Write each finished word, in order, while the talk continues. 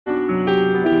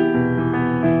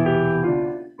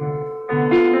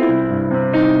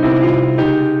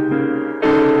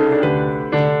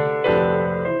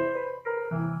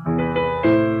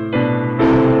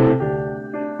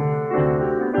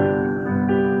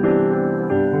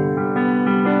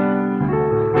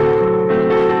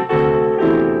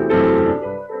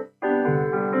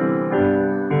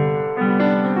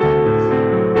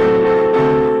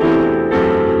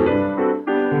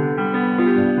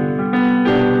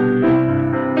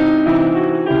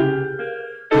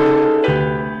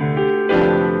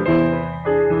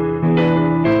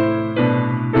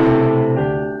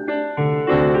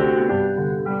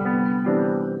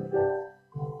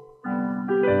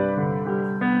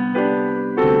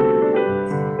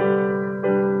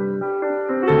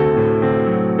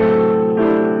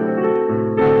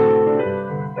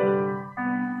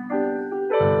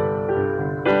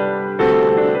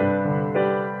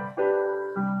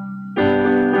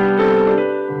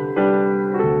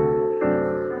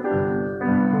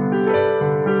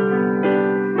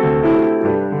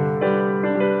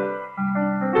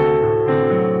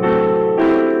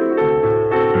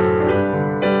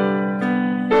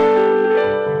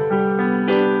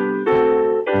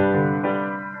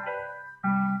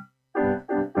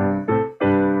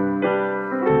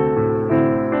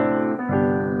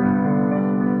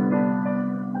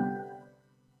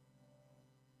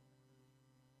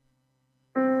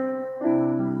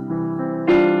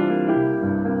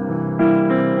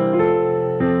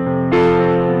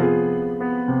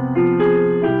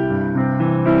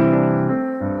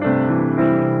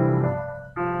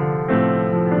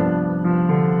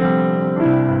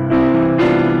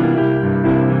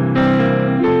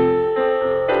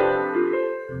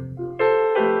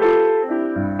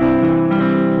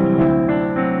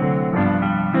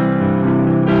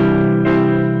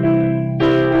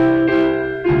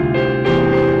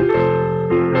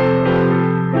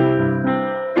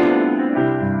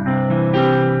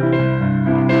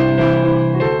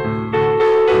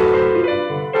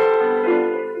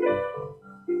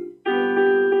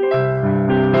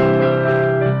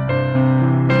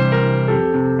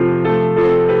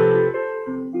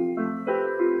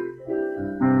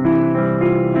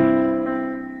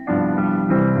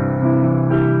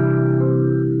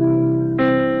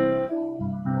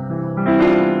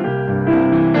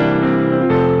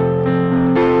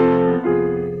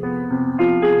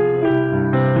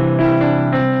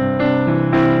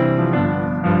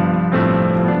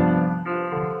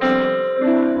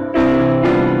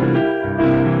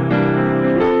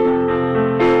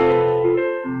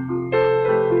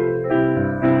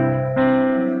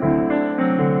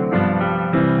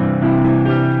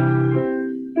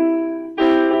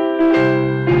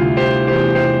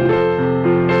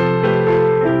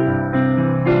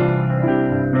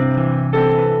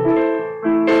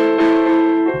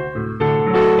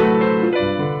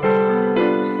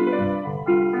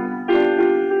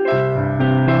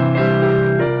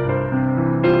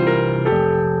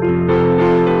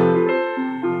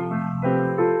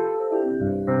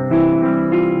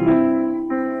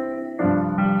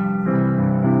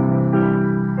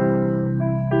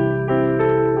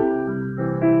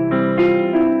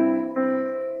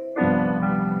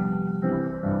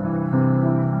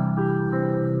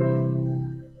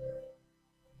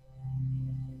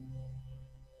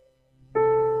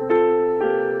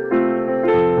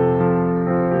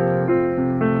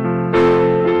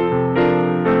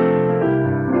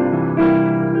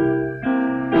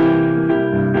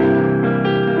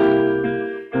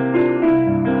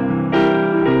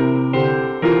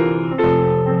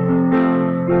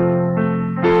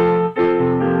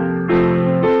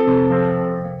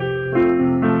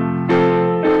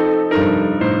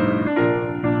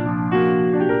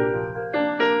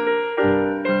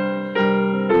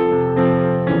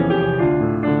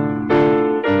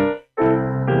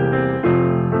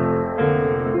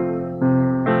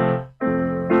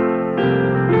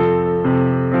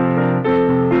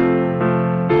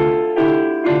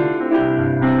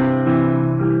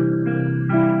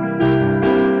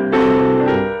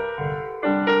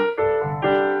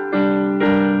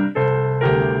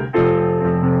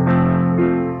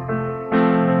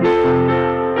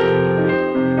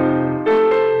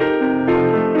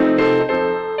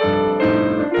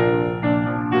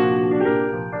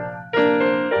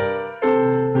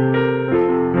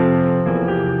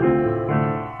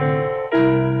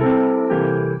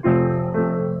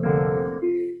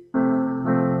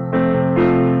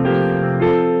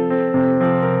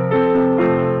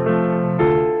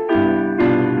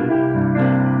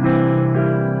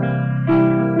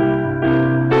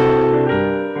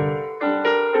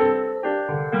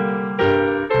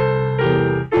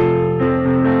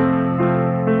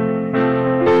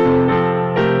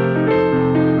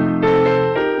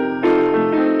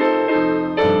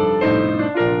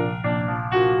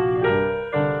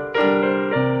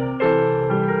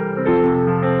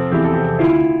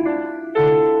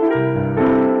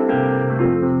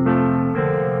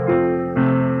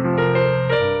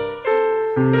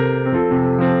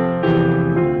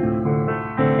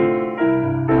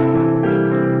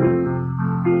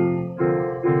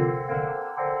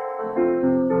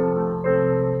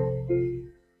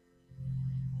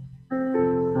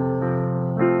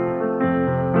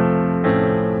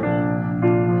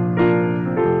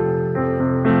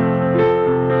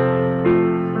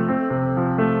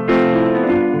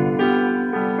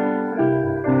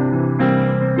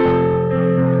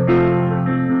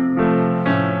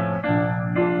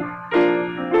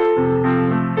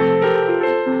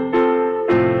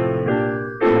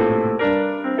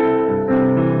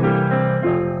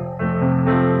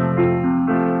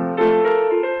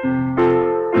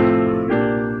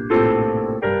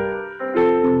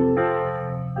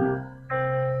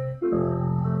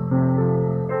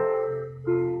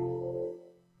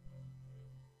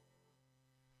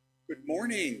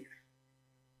morning.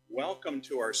 Welcome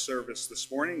to our service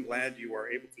this morning. Glad you are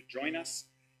able to join us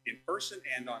in person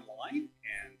and online,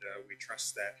 and we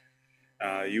trust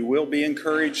that you will be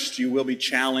encouraged, you will be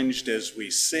challenged as we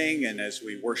sing and as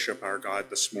we worship our God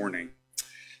this morning.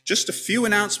 Just a few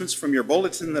announcements from your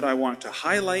bulletin that I want to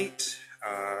highlight.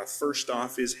 First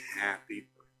off is happy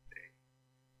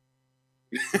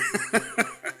birthday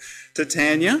to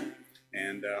Tanya,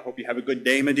 and hope you have a good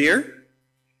day, my dear.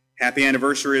 Happy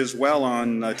anniversary as well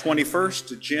on 21st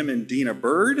to Jim and Dina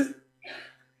Bird.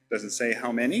 Doesn't say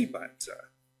how many, but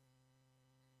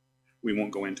we won't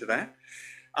go into that.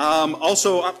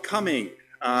 Also upcoming,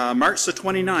 March the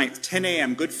 29th, 10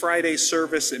 a.m., Good Friday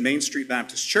service at Main Street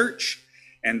Baptist Church.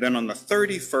 And then on the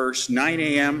 31st, 9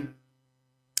 a.m.,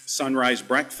 sunrise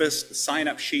breakfast. The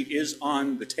sign-up sheet is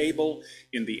on the table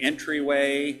in the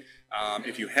entryway.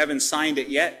 If you haven't signed it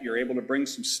yet, you're able to bring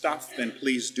some stuff, then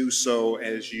please do so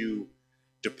as you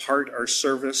depart our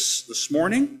service this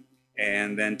morning.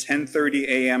 And then 10:30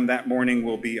 a.m. that morning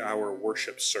will be our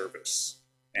worship service.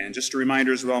 And just a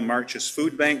reminder as well, March is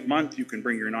Food Bank Month. You can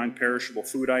bring your non-perishable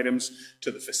food items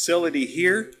to the facility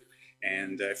here.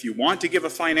 And if you want to give a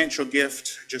financial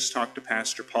gift, just talk to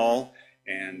Pastor Paul,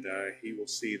 and he will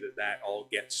see that that all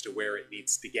gets to where it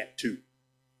needs to get to.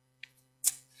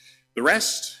 The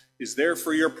rest is there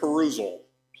for your perusal.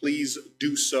 Please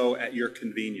do so at your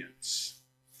convenience.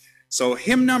 So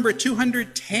hymn number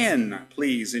 210,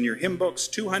 please, in your hymn books,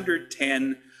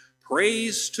 210,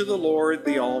 Praise to the Lord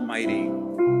the Almighty.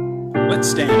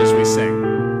 Let's stand as we sing.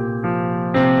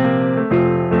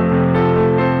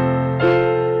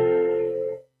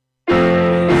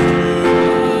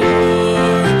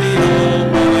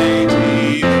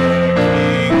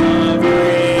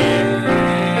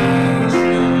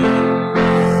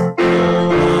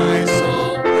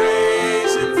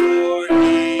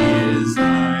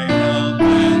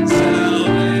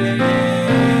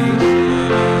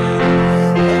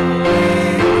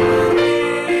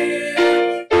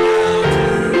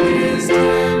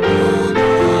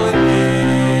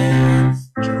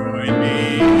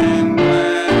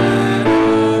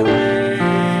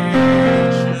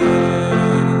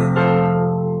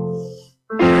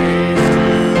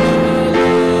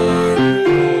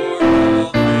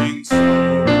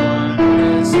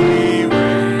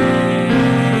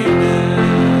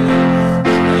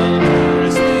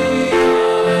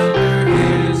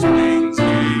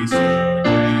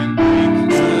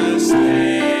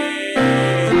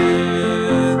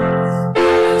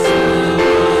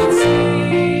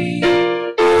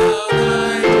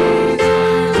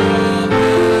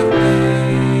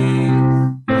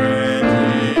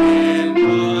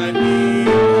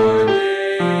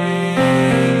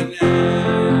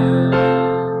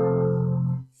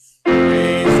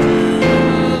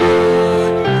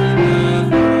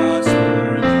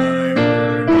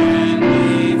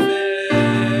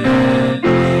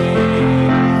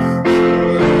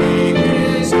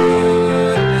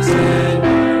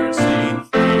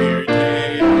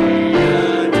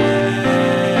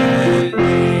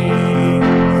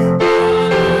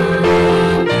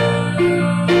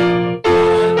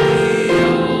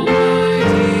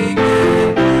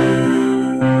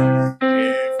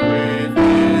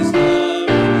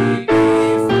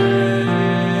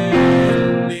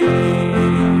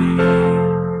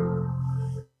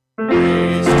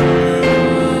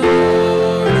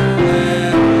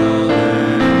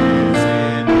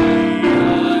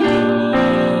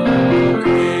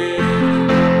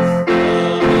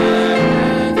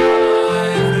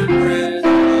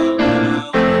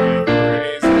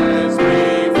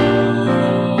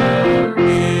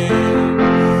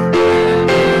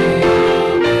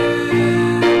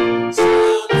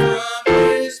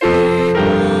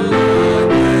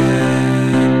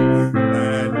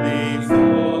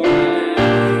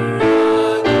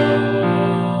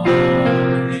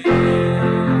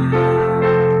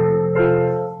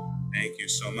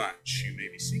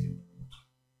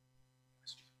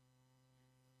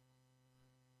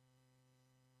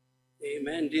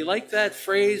 That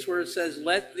phrase where it says,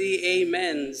 let the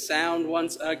amen sound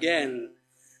once again.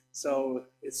 So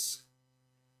it's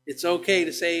okay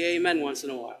to say amen once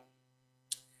in a while.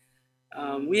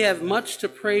 We have much to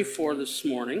pray for this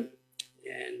morning,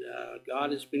 and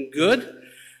God has been good.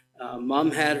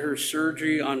 Mom had her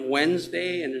surgery on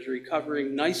Wednesday and is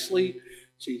recovering nicely.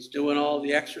 She's doing all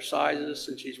the exercises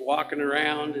and she's walking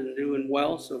around and doing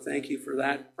well. So thank you for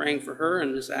that, praying for her,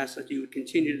 and just ask that you would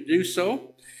continue to do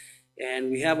so.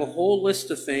 And we have a whole list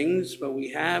of things, but we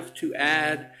have to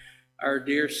add our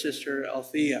dear sister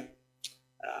Althea.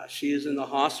 She is in the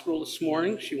hospital this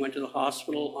morning. She went to the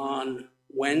hospital on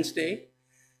Wednesday.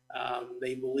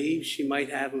 They believe she might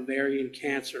have ovarian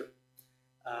cancer.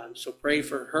 So pray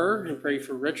for her and pray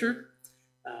for Richard.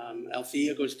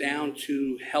 Althea goes down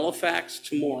to Halifax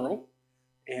tomorrow,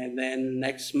 and then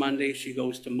next Monday she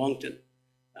goes to Moncton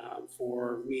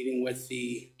for meeting with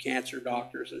the cancer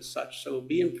doctors and such. So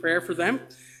be in prayer for them.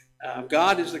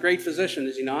 God is the great physician,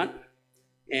 is he not?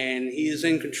 And he is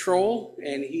in control,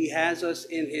 and he has us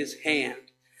in his hand.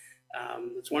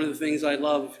 It's one of the things I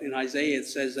love in Isaiah. It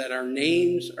says that our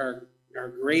names are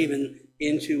graven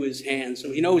into his hand.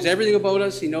 So he knows everything about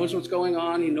us. He knows what's going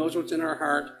on. He knows what's in our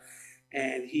heart,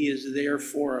 and he is there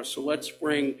for us. So let's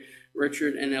bring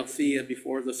Richard and Althea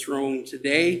before the throne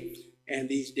today and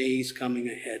these days coming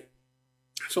ahead.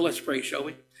 So let's pray, shall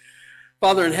we?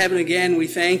 Father in heaven, again, we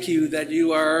thank you that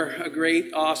you are a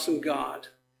great, awesome God.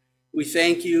 We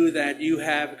thank you that you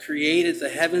have created the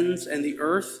heavens and the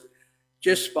earth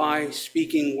just by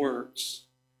speaking words.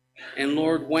 And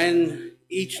Lord, when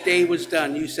each day was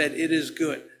done, you said, it is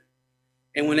good.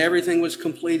 And when everything was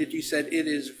completed, you said, it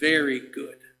is very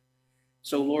good.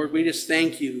 So Lord, we just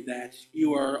thank you that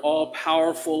you are all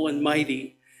powerful and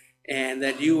mighty, and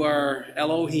that you are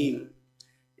Elohim.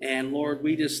 And Lord,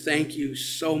 we just thank you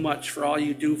so much for all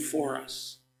you do for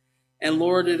us. And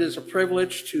Lord, it is a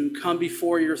privilege to come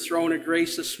before your throne of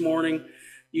grace this morning.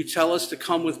 You tell us to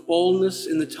come with boldness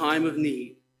in the time of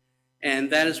need.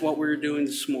 And that is what we're doing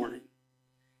this morning.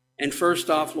 And first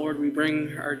off, Lord, we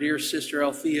bring our dear sister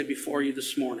Althea before you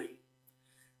this morning.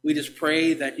 We just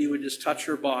pray that you would just touch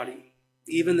her body,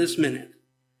 even this minute.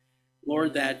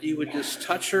 Lord, that you would just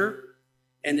touch her.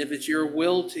 And if it's your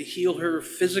will to heal her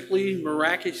physically,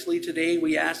 miraculously today,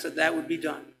 we ask that that would be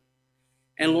done.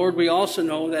 And Lord, we also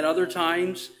know that other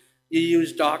times you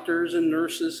use doctors and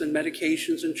nurses and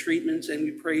medications and treatments, and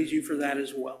we praise you for that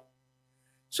as well.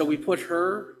 So we put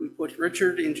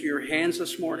Richard into your hands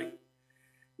this morning.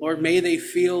 Lord, may they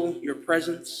feel your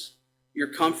presence, your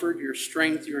comfort, your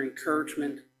strength, your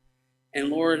encouragement. And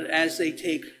Lord, as they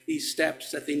take these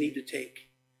steps that they need to take,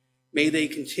 may they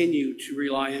continue to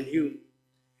rely on you.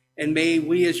 And may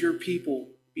we as your people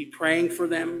be praying for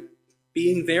them,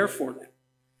 being there for them,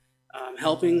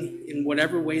 helping in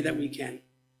whatever way that we can,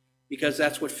 because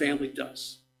that's what family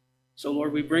does. So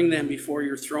Lord, we bring them before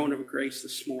your throne of grace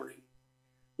this morning.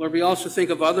 Lord, we also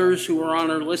think of others who are on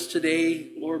our list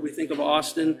today. Lord, we think of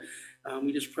Austin.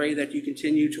 We just pray that you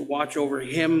continue to watch over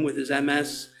him with his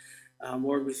MS.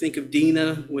 Lord, we think of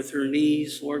Dina with her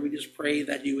knees. Lord, we just pray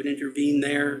that you would intervene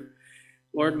there.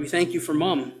 Lord, we thank you for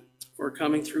Mom, for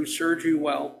coming through surgery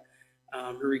well.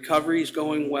 Her recovery is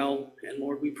going well, and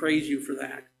Lord, we praise you for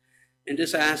that. And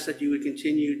just ask that you would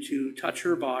continue to touch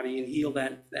her body and heal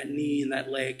that knee and that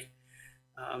leg.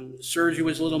 The surgery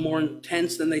was a little more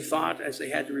intense than they thought, as they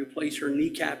had to replace her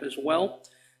kneecap as well.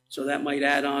 So that might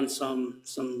add on some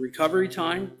recovery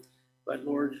time. But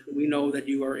Lord, we know that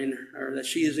you are that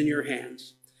she is in your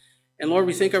hands. And Lord,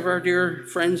 we think of our dear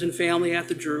friends and family at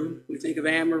the Drew. We think of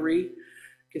Anne Marie.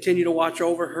 Continue to watch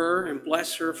over her and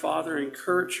bless her, Father,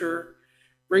 encourage her.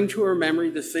 Bring to her memory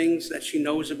the things that she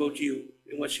knows about you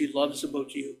and what she loves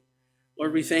about you.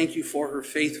 Lord, we thank you for her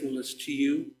faithfulness to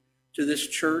you, to this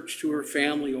church, to her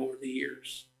family over the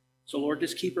years. So Lord,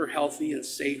 just keep her healthy and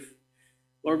safe.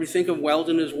 Lord, we think of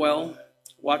Weldon as well.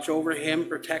 Watch over him,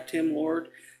 protect him, Lord,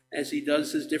 as he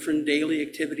does his different daily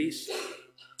activities.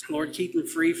 Lord, keep him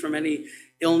free from any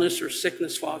illness or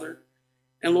sickness, Father.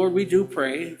 And Lord, we do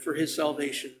pray for his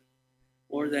salvation.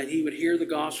 Lord, that he would hear the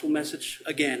gospel message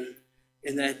again,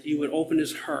 and that you would open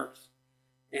his heart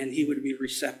and he would be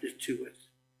receptive to it.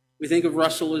 We think of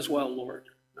Russell as well, Lord.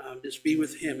 Just be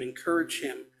with him, encourage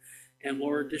him. And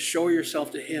Lord, just show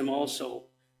yourself to him also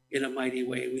in a mighty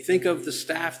way. We think of the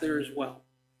staff there as well.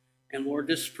 And Lord,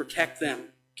 just protect them,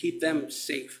 keep them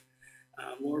safe.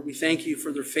 Lord, we thank you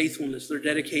for their faithfulness, their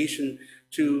dedication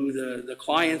to the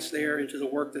clients there and to the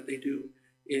work that they do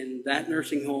in that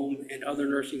nursing home and other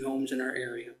nursing homes in our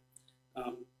area.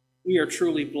 We are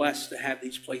truly blessed to have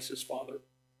these places, Father.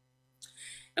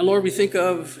 And Lord, we think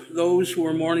of those who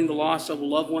are mourning the loss of a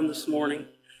loved one this morning.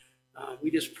 We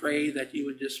just pray that you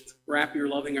would just wrap your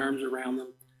loving arms around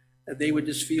them, that they would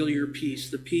just feel your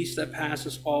peace, the peace that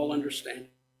passes all understanding,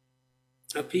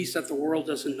 a peace that the world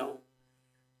doesn't know.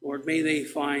 Lord, may they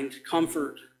find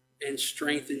comfort and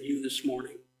strength in you this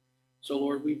morning. So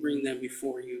Lord, we bring them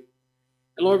before you.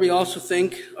 And Lord, we also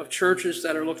think of churches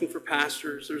that are looking for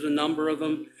pastors. There's a number of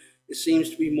them. It seems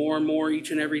to be more and more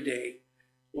each and every day.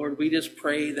 Lord, we just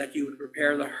pray that you would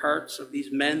prepare the hearts of these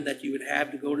men that you would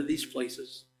have to go to these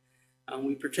places.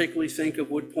 We particularly think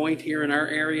of Wood Point here in our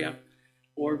area.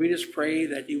 Lord, we just pray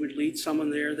that you would lead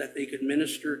someone there that they could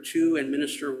minister to and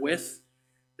minister with,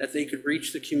 that they could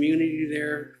reach the community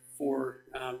there for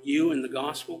you and the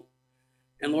gospel.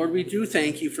 And Lord, we do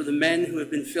thank you for the men who have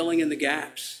been filling in the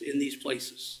gaps in these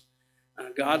places.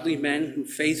 Godly men who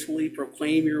faithfully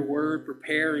proclaim your word,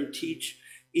 prepare and teach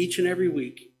each and every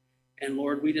week. And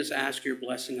Lord, we just ask your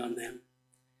blessing on them.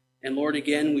 And Lord,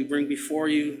 again, we bring before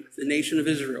you the nation of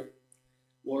Israel.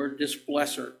 Lord, just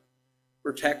bless her,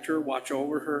 protect her, watch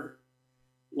over her.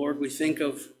 Lord, we think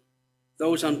of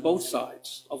those on both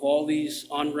sides of all these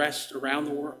unrest around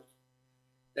the world,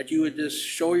 that you would just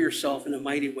show yourself in a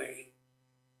mighty way.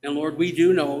 And Lord, we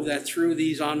do know that through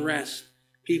these unrest,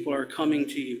 people are coming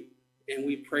to you, and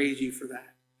we praise you for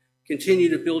that. Continue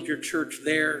to build your church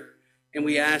there, and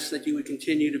we ask that you would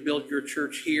continue to build your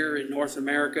church here in North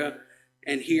America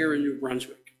and here in New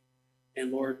Brunswick.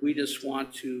 And Lord, we just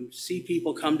want to see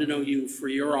people come to know you for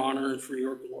your honor and for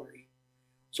your glory.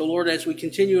 So Lord, as we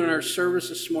continue in our service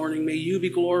this morning, may you be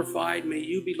glorified, may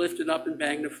you be lifted up and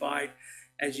magnified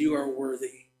as you are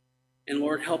worthy. And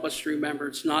Lord, help us to remember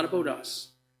it's not about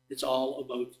us, it's all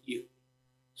about you.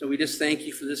 So we just thank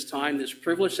you for this time, this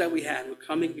privilege that we had with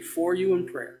coming before you in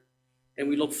prayer. And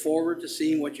we look forward to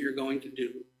seeing what you're going to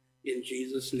do. In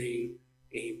Jesus' name,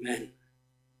 amen.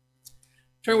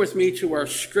 Turn with me to our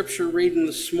scripture reading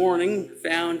this morning,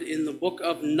 found in the book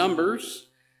of Numbers.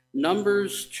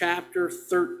 Numbers chapter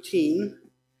 13.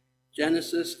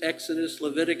 Genesis, Exodus,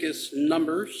 Leviticus,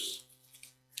 Numbers.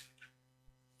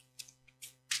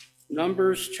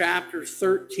 Numbers chapter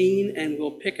 13, and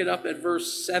we'll pick it up at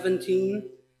verse 17,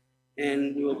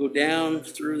 and we'll go down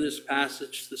through this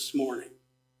passage this morning.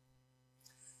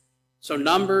 So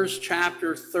Numbers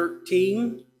chapter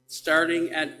 13,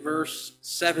 starting at verse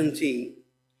 17.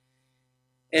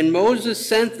 And Moses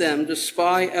sent them to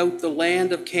spy out the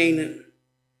land of Canaan,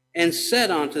 and said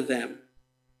unto them,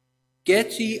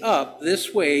 Get ye up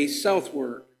this way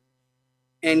southward,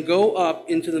 and go up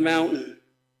into the mountain,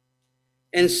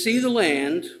 and see the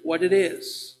land, what it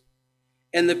is,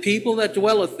 and the people that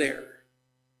dwelleth there,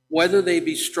 whether they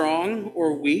be strong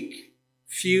or weak,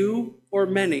 few or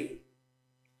many,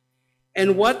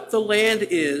 and what the land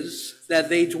is that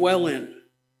they dwell in,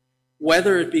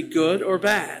 whether it be good or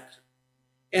bad,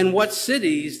 and what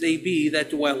cities they be that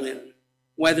dwell in,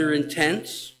 whether in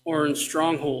tents or in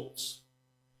strongholds,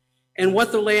 and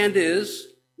what the land is,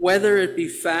 whether it be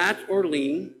fat or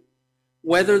lean,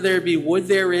 whether there be wood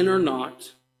therein or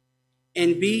not,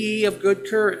 and be ye of good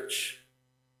courage,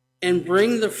 and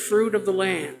bring the fruit of the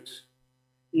land.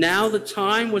 Now the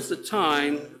time was the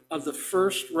time of the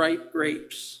first ripe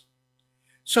grapes.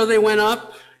 So they went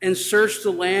up and searched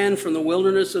the land from the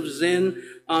wilderness of Zin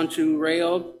unto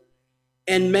Rehob,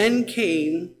 and men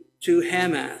came to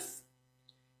Hamath,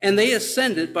 and they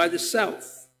ascended by the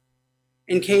south,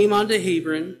 and came unto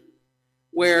Hebron,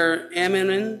 where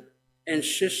Amnon and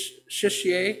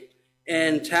Shishai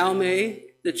and Talmai,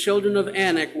 the children of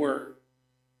Anak, were.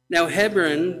 Now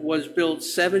Hebron was built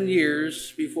 7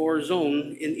 years before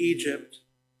Zoan in Egypt.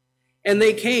 And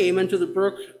they came unto the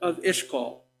brook of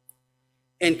Eshcol,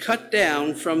 and cut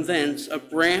down from thence a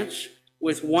branch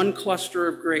with one cluster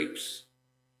of grapes.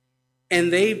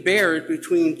 And they bare it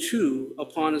between two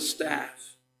upon a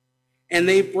staff. And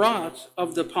they brought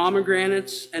of the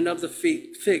pomegranates and of the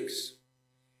figs.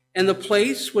 And the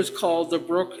place was called the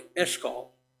brook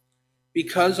Eshcol,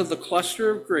 because of the cluster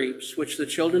of grapes which the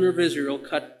children of Israel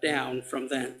cut down from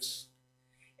thence.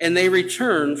 And they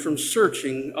returned from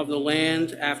searching of the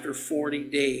land after 40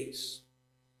 days.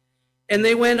 And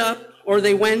they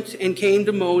went and came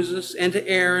to Moses and to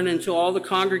Aaron and to all the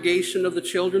congregation of the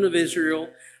children of Israel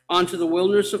unto the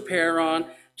wilderness of Paran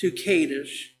to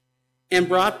Kadesh, and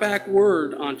brought back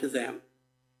word unto them,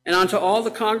 and unto all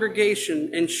the congregation,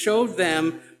 and showed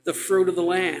them the fruit of the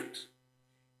land.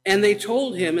 And they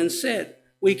told him and said,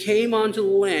 We came unto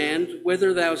the land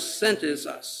whither thou sentest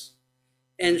us,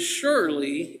 and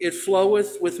surely it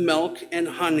floweth with milk and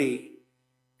honey,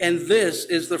 and this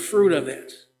is the fruit of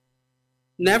it.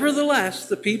 Nevertheless,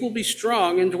 the people be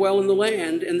strong and dwell in the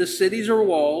land, and the cities are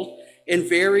walled and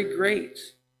very great.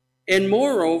 And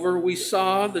moreover, we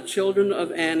saw the children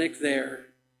of Anak there.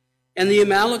 And the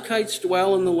Amalekites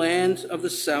dwell in the land of the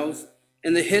south,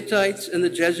 and the Hittites and the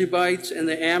Jebusites and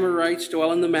the Amorites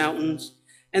dwell in the mountains,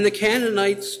 and the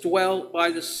Canaanites dwell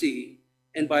by the sea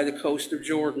and by the coast of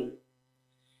Jordan.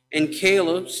 And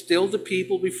Caleb stilled the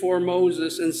people before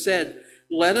Moses and said,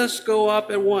 Let us go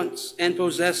up at once and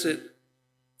possess it,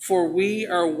 for we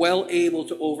are well able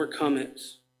to overcome it.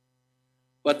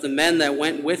 But the men that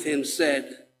went with him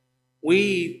said,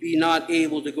 We be not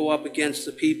able to go up against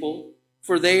the people,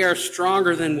 for they are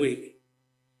stronger than we.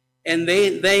 And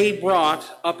they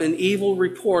brought up an evil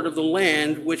report of the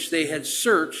land which they had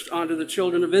searched unto the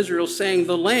children of Israel, saying,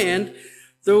 The land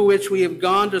through which we have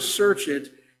gone to search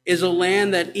it, is a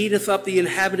land that eateth up the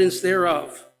inhabitants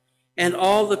thereof. And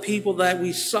all the people that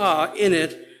we saw in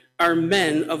it are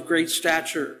men of great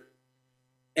stature.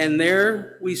 And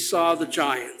there we saw the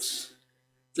giants,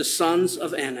 the sons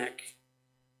of Anak,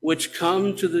 which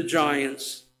come to the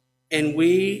giants, and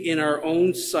we in our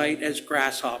own sight as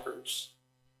grasshoppers.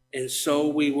 And so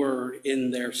we were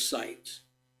in their sight.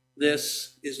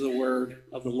 This is the word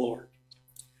of the Lord.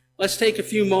 Let's take a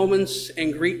few moments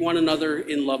and greet one another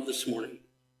in love this morning.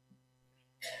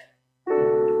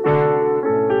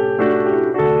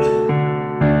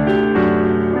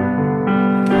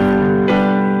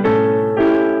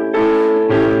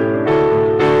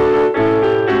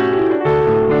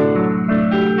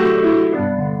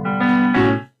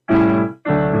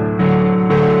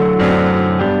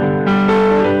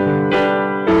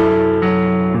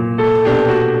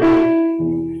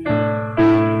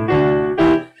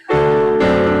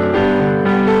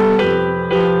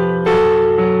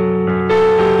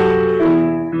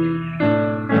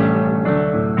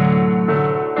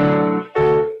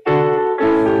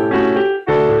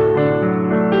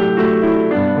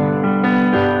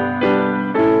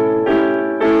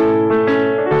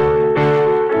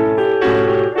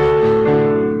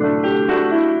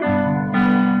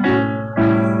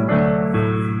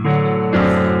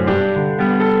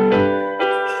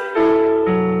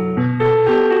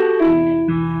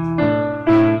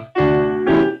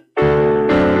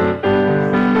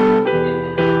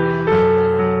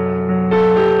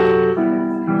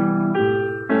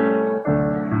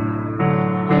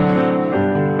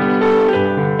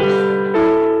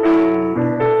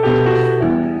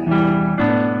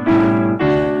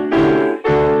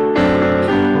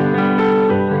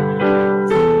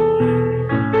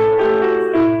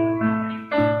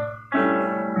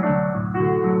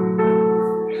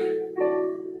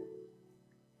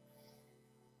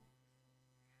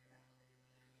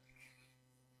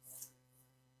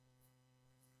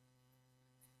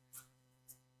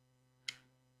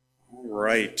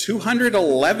 Right,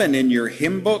 211 in your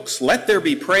hymn books. Let there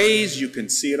be praise. You can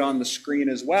see it on the screen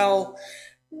as well.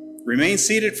 Remain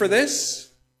seated for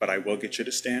this, but I will get you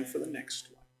to stand for the next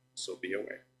one. So be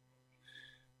aware.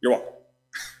 You're welcome.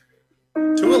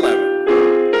 211.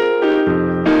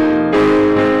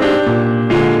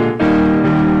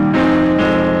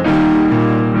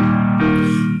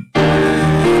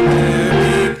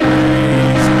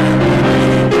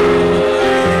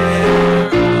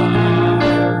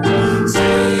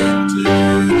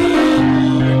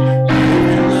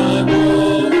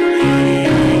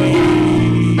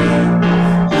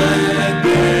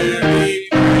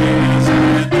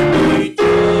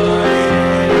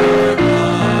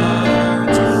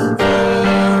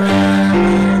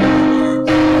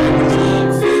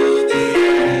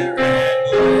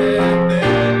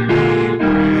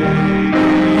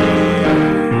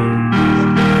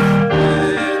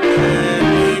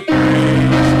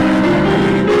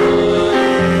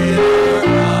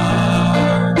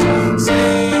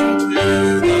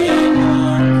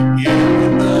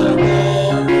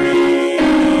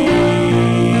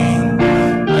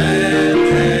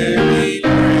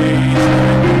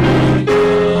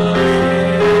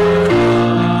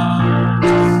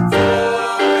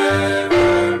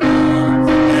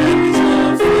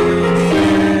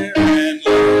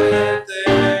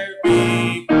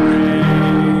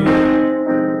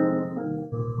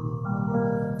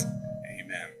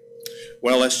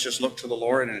 Well, let's just look to the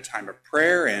Lord in a time of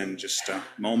prayer and just a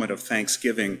moment of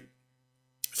thanksgiving.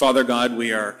 Father God,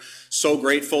 we are so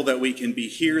grateful that we can be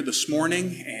here this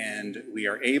morning and we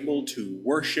are able to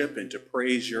worship and to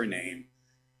praise your name.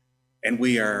 And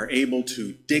we are able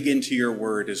to dig into your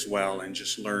word as well and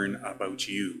just learn about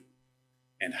you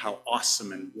and how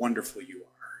awesome and wonderful you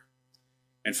are.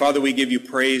 And Father, we give you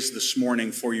praise this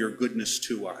morning for your goodness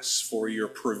to us, for your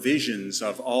provisions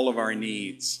of all of our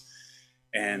needs.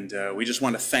 And we just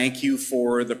want to thank you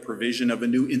for the provision of a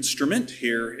new instrument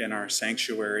here in our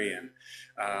sanctuary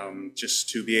and just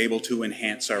to be able to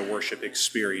enhance our worship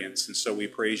experience. And so we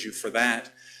praise you for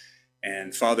that.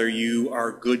 And Father, you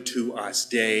are good to us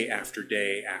day after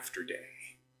day after day.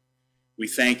 We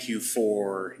thank you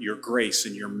for your grace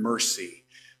and your mercy.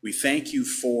 We thank you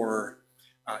for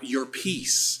your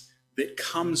peace that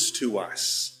comes to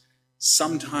us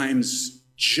sometimes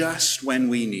just when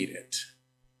we need it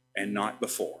and not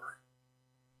before.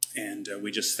 And we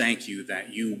just thank you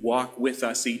that you walk with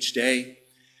us each day.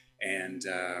 And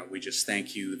we just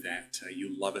thank you that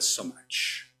you love us so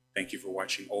much. Thank you for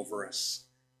watching over us.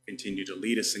 Continue to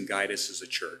lead us and guide us as a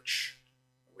church.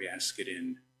 We ask it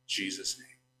in Jesus'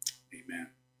 name. Amen.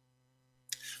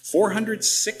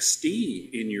 460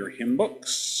 in your hymn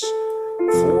books.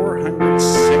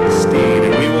 416,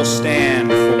 and we will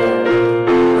stand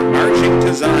for Marching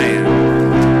to Zion.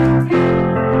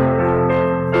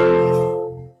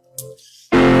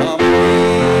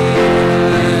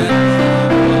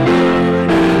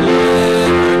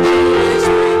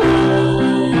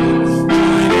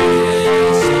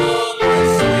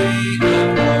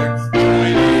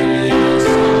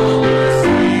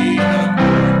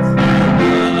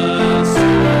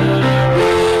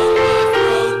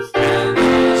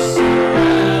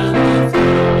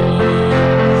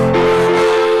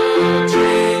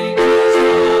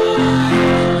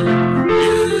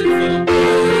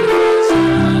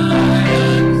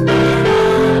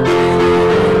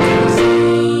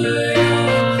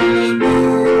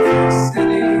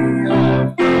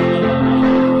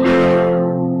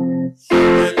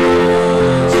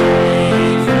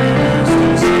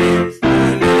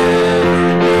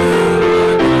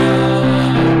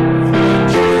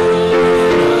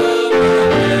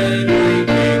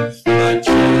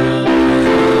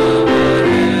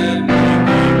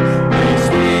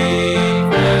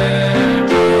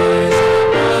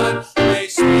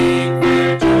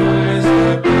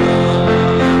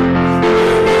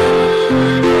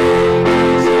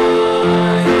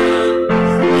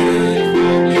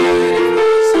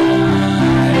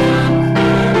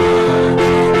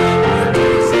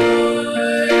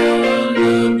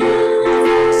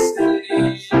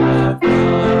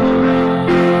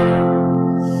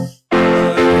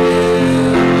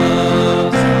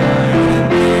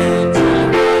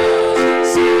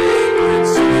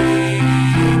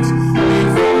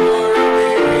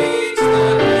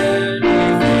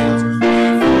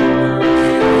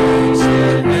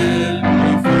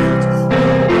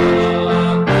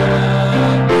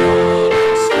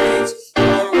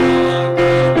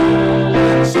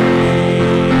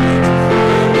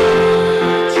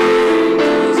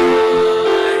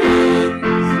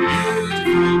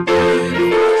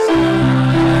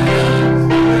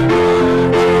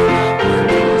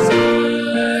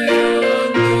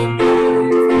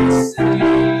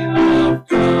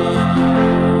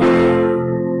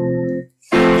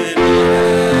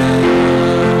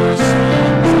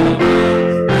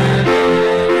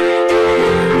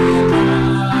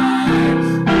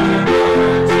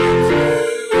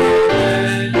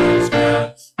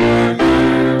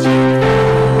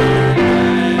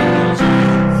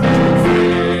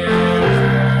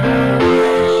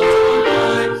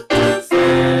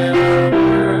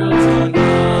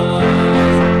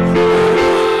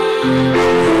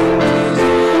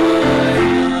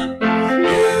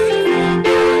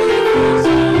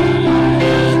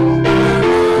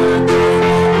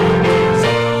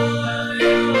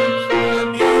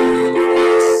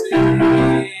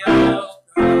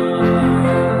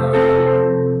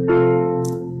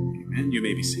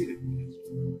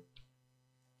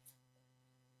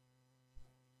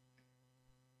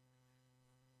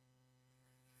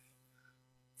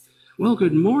 Well,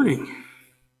 good morning.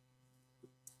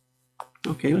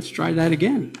 Okay, let's try that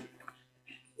again.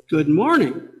 Good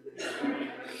morning.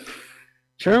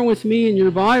 Turn with me in your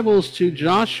Bibles to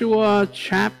Joshua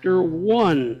chapter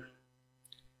 1.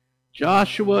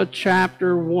 Joshua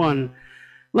chapter 1.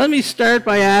 Let me start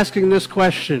by asking this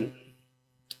question.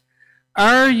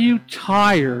 Are you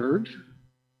tired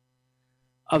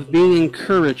of being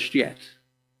encouraged yet?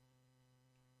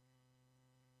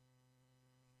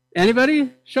 Anybody?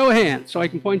 Show a hand so I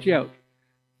can point you out.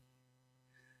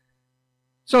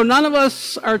 So none of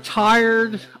us are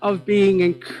tired of being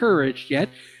encouraged yet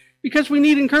because we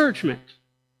need encouragement.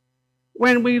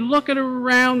 When we look at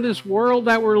around this world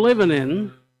that we're living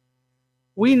in,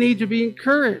 we need to be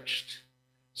encouraged.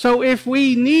 So if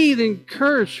we need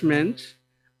encouragement,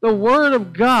 the Word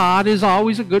of God is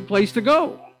always a good place to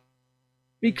go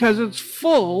because it's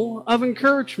full of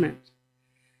encouragement.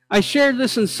 I shared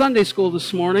this in Sunday school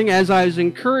this morning as I was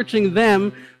encouraging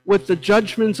them with the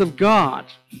judgments of God.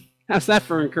 How's that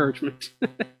for encouragement?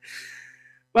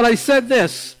 But I said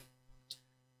this,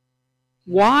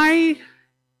 why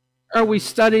are we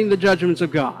studying the judgments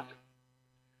of God?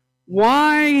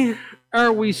 Why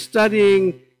are we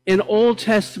studying an Old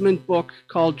Testament book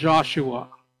called Joshua?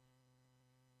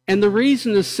 And the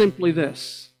reason is simply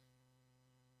this.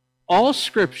 All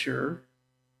Scripture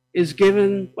is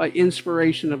given by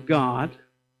inspiration of God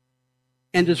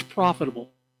and is profitable.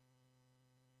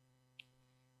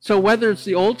 So whether it's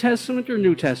the Old Testament or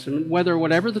New Testament,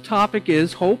 whatever the topic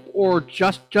is, hope or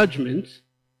just judgment,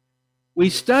 we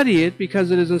study it because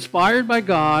it is inspired by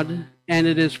God and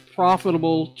it is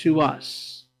profitable to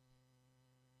us.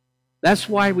 That's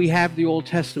why we have the Old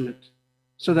Testament,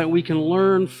 so that we can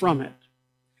learn from it.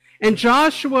 And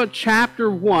Joshua chapter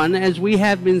 1, as we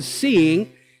have been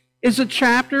seeing, is a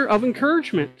chapter of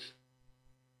encouragement.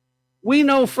 We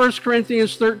know 1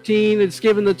 Corinthians 13, it's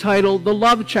given the title, the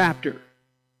love chapter.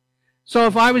 So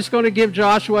if I was going to give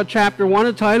Joshua chapter 1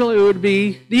 a title, it would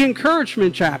be the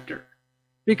encouragement chapter,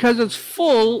 because it's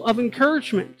full of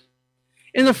encouragement.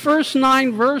 In the first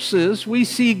 9 verses, we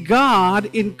see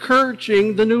God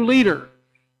encouraging the new leader.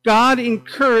 God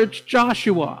encouraged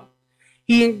Joshua.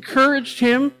 He encouraged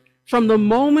him from the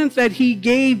moment that he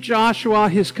gave Joshua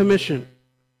his commission.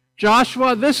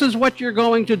 Joshua, this is what you're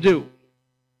going to do.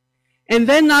 And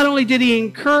then not only did he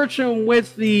encourage him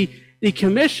with the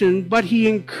commission, but he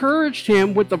encouraged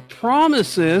him with the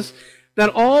promises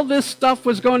that all this stuff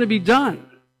was going to be done.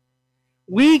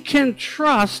 We can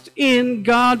trust in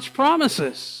God's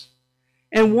promises.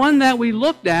 And one that we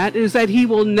looked at is that he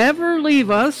will never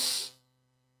leave us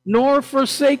nor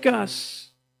forsake us.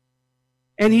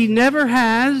 And he never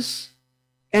has,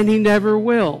 and he never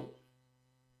will.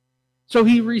 So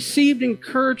he received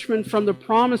encouragement from the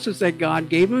promises that God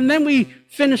gave him. And then we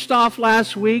finished off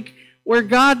last week where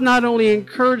God not only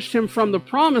encouraged him from the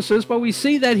promises, but we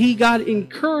see that he got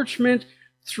encouragement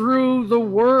through the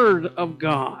Word of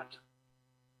God.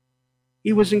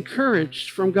 He was encouraged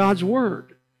from God's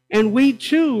Word. And we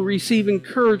too receive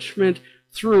encouragement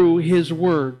through His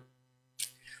Word.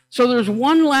 So there's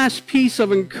one last piece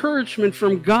of encouragement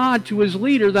from God to His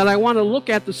leader that I want to look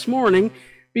at this morning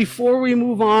before we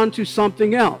move on to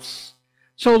something else.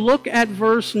 So look at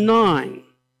verse 9.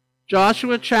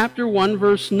 Joshua chapter 1,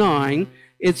 verse 9,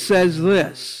 it says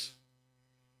this,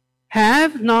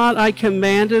 "Have not I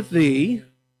commanded thee,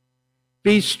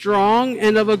 be strong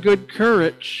and of a good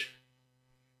courage.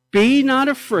 Be not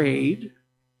afraid,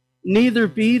 neither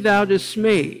be thou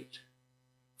dismayed.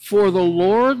 For the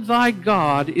Lord thy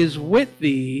God is with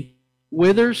thee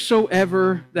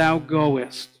whithersoever thou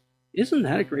goest." Isn't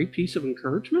that a great piece of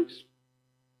encouragement?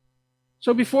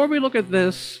 So before we look at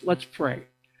this, let's pray.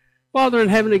 Father in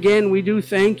heaven, again, we do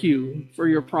thank you for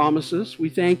your promises. We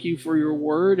thank you for your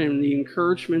word and the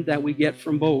encouragement that we get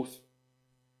from both.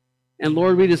 And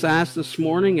Lord, we just ask this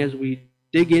morning as we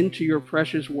dig into your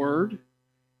precious word,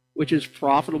 which is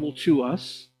profitable to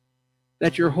us,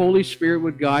 that your Holy Spirit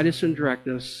would guide us and direct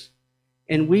us,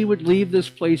 and we would leave this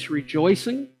place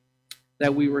rejoicing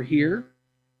that we were here.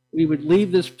 We would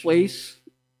leave this place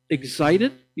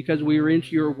excited because we were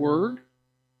into your word,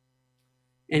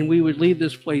 and we would leave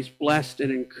this place blessed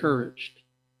and encouraged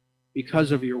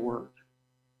because of your word.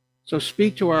 So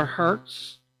speak to our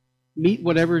hearts, meet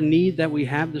whatever need that we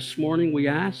have this morning, we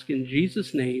ask in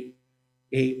Jesus' name,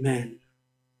 amen.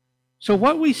 So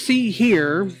what we see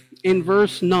here in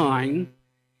verse 9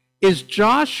 is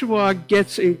Joshua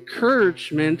gets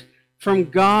encouragement from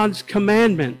God's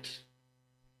commandment.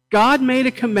 God made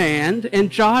a command, and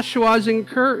Joshua is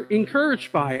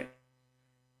encouraged by it.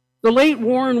 The late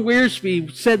Warren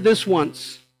Wiersbe said this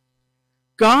once,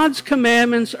 "God's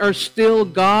commandments are still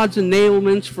God's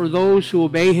enablements for those who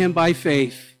obey him by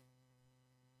faith."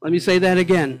 Let me say that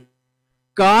again.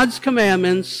 God's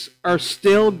commandments are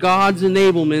still God's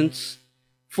enablements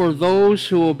for those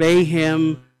who obey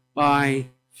him by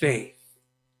faith.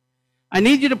 I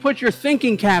need you to put your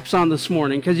thinking caps on this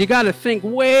morning because you got to think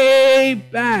way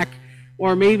back,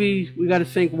 or maybe we got to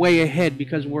think way ahead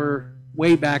because we're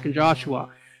way back in Joshua.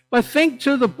 But think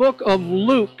to the book of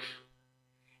Luke.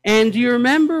 And do you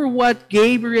remember what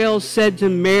Gabriel said to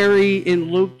Mary in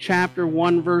Luke chapter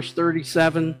 1, verse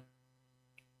 37?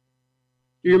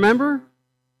 Do you remember?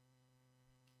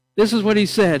 This is what he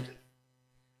said.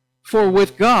 "For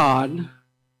with God,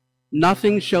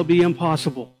 nothing shall be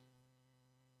impossible."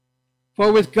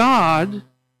 For with God,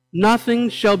 nothing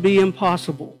shall be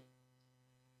impossible.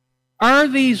 Are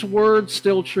these words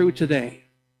still true today?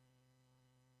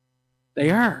 They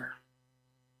are.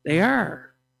 They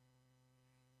are.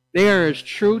 They are as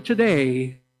true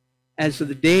today as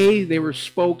the day they were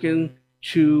spoken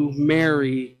to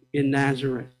Mary in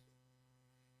Nazareth.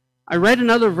 I read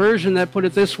another version that put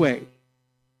it this way.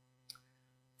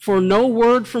 "For no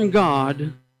word from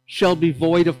God shall be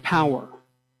void of power."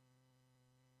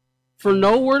 For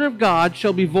no word of God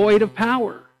shall be void of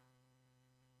power.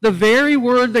 The very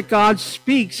word that God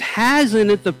speaks has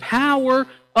in it the power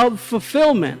of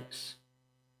fulfillment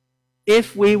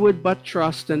if we would but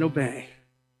trust and obey.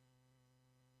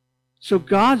 So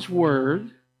God's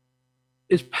word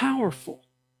is powerful.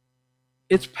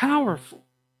 It's powerful.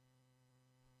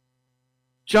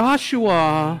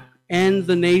 Joshua and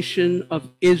the nation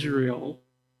of Israel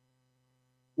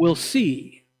will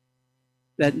see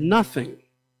that nothing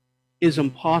is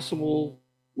impossible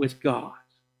with God.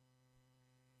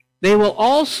 they will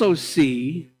also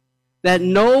see that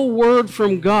no word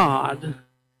from God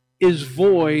is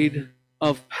void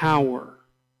of power.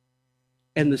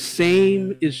 And the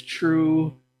same is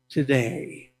true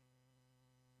today.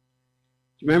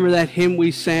 Remember that hymn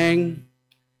we sang,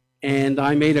 and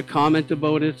I made a comment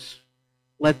about it?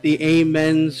 Let the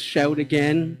amens shout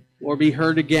again, or be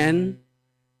heard again.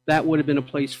 That would have been a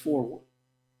place for one.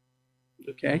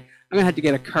 Okay? I'm going to have to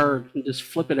get a card and just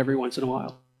flip it every once in a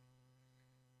while.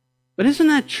 But isn't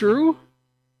that true?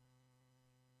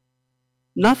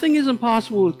 Nothing is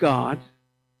impossible with God,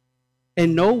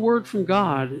 and no word from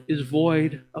God is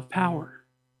void of power.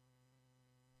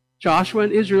 Joshua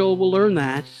and Israel will learn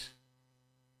that,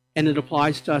 and it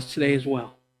applies to us today as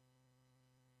well.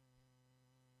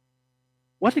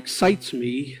 What excites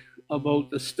me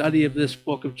about the study of this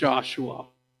book of Joshua?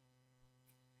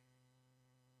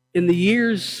 In the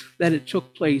years that it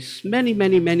took place, many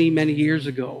years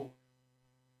ago,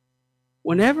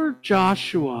 whenever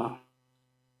Joshua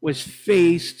was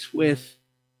faced with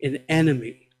an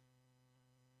enemy,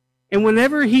 and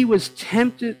whenever he was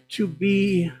tempted to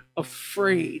be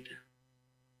afraid,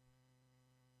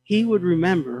 he would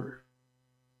remember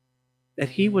that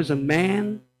he was a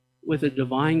man with a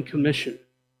divine commission,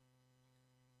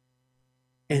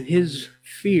 and his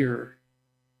fear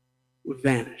would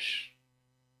vanish.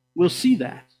 We'll see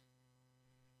that.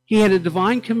 He had a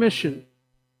divine commission.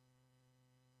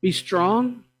 Be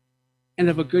strong and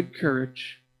of a good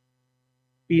courage.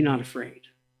 Be not afraid.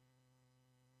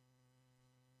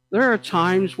 There are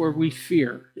times where we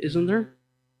fear, isn't there?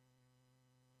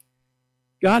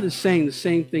 God is saying the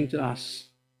same thing to us.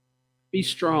 Be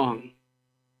strong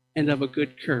and of a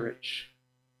good courage.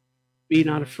 Be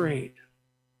not afraid.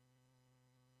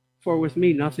 For with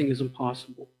me nothing is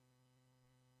impossible,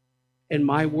 and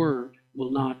my word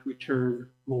will not return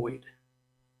void.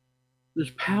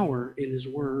 There's power in his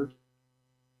word.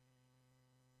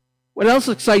 What else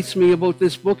excites me about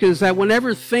this book is that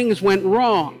whenever things went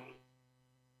wrong,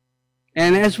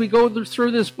 and as we go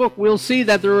through this book, we'll see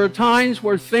that there are times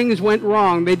where things went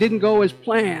wrong. They didn't go as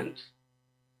planned.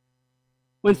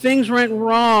 When things went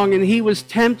wrong and he was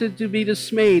tempted to be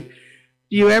dismayed,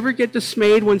 do you ever get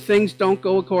dismayed when things don't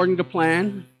go according to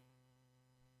plan?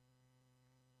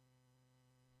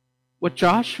 What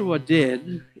Joshua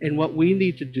did, and what we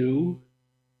need to do,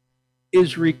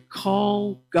 is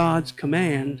recall God's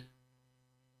command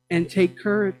and take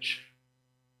courage.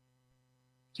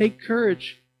 Take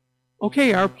courage.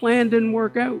 Okay, our plan didn't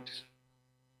work out.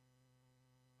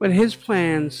 But his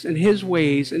plans and his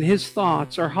ways and his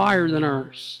thoughts are higher than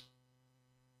ours.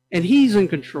 And he's in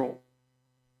control.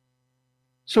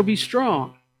 So be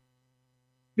strong.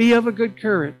 Be of a good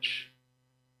courage.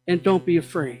 And don't be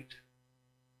afraid.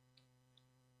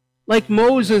 Like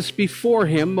Moses before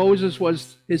him, Moses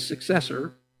was his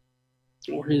successor,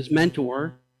 or his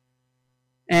mentor.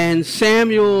 And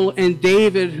Samuel and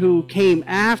David, who came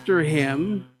after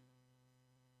him,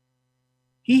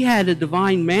 he had a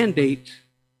divine mandate.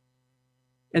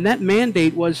 And that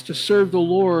mandate was to serve the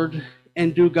Lord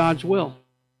and do God's will.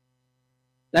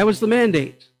 That was the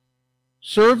mandate.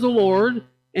 Serve the Lord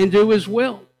and do his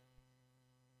will.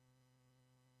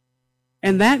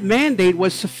 And that mandate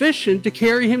was sufficient to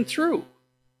carry him through.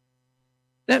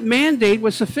 That mandate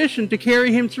was sufficient to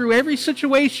carry him through every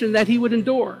situation that he would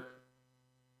endure.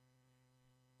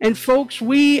 And folks,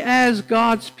 we as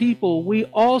God's people, we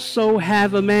also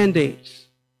have a mandate.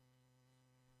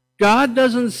 God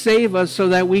doesn't save us so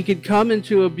that we could come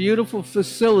into a beautiful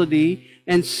facility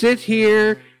and sit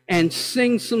here and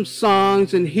sing some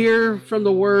songs and hear from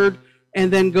the Word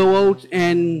and then go out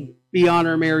and be on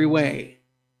our merry way.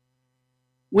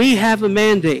 We have a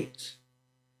mandate.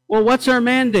 Well, what's our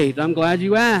mandate? I'm glad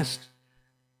you asked.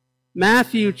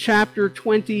 Matthew chapter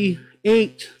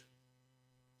 28,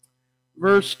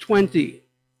 verse 20.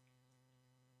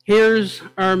 Here's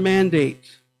our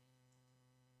mandate.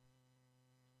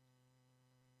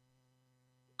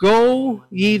 Go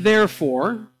ye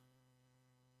therefore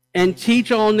and teach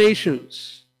all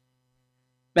nations,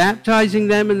 baptizing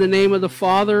them in the name of the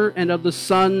Father and of the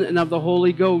Son and of the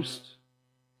Holy Ghost,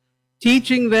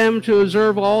 teaching them to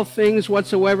observe all things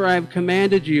whatsoever I have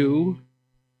commanded you,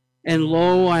 and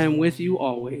lo, I am with you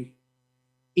always,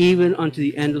 even unto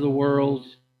the end of the world.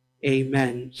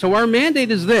 Amen. So our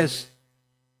mandate is this: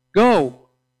 go.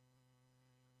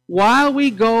 While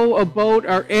we go about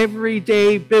our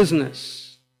everyday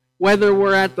business, whether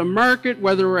we're at the market,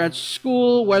 whether we're at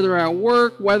school, whether we're at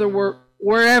work, whether we're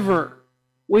wherever,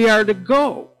 we are to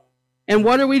go. And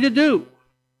what are we to do?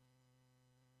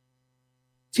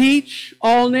 Teach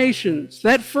all nations.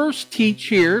 That first teach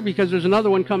here, because there's another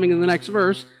one coming in the next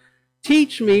verse,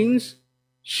 teach means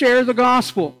Share the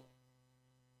gospel.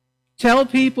 Tell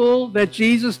people that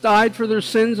Jesus died for their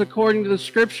sins according to the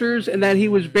scriptures and that he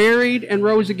was buried and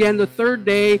rose again the third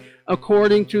day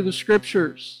according to the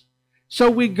scriptures. So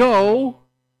we go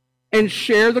and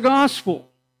share the gospel.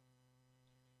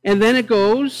 And then it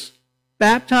goes,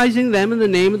 baptizing them in the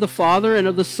name of the Father and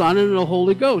of the Son and of the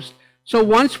Holy Ghost. So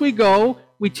once we go,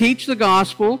 we teach the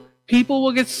gospel, people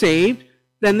will get saved,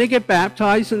 then they get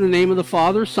baptized in the name of the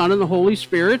Father, Son, and the Holy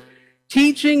Spirit,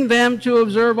 teaching them to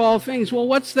observe all things. Well,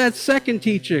 what's that second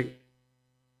teaching?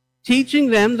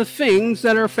 Teaching them the things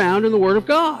that are found in the Word of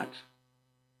God.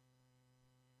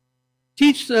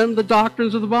 Teach them the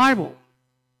doctrines of the Bible.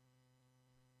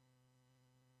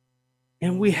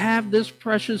 And we have this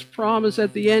precious promise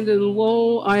at the end, and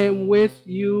lo, I am with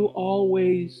you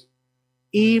always,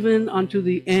 even unto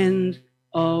the end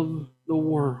of the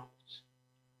world.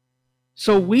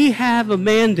 So we have a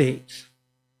mandate,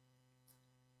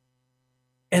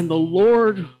 and the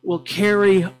Lord will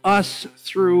carry us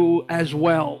through as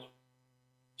well,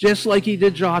 just like he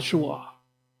did Joshua.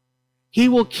 He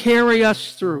will carry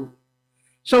us through.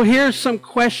 So here's some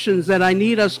questions that I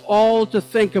need us all to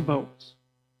think about.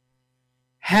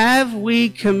 Have we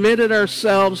committed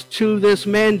ourselves to this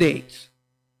mandate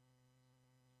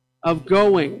of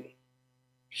going,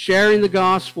 sharing the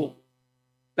gospel,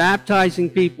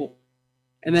 baptizing people,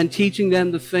 and then teaching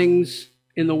them the things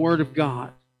in the Word of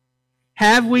God?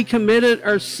 Have we committed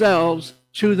ourselves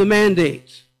to the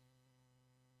mandate?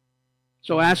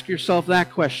 So ask yourself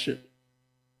that question.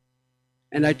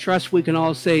 And I trust we can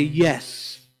all say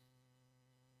yes.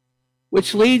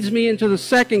 Which leads me into the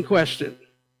second question.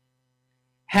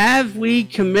 Have we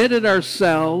committed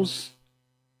ourselves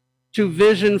to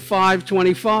Vision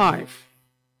 525?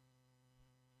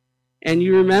 And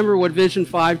you remember what Vision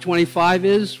 525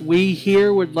 is? We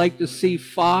here would like to see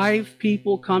 5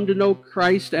 people come to know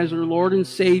Christ as their Lord and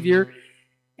Savior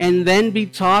and then be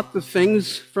taught the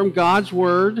things from God's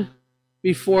Word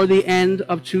before the end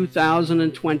of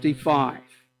 2025.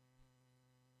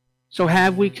 So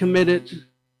have we committed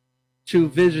to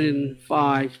Vision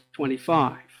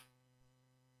 525?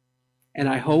 And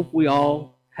I hope we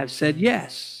all have said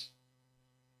yes.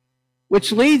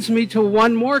 Which leads me to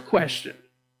one more question.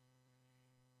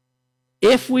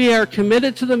 If we are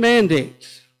committed to the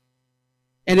mandate,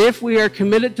 and if we are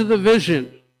committed to the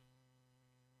vision,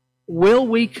 will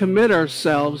we commit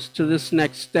ourselves to this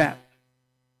next step?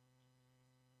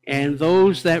 And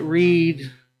those that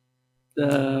read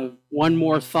the One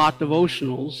More Thought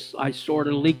devotionals, I sort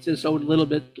of leaked this out a little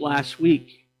bit last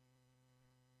week.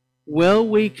 Will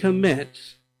we commit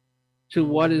to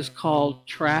what is called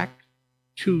Track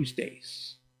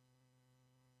Tuesdays?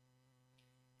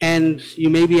 And you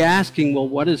may be asking, well,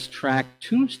 what is Track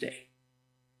Tuesday?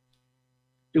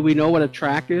 Do we know what a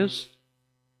track is?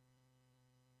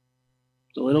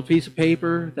 It's a little piece of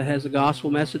paper that has a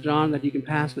gospel message on that you can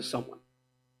pass to someone.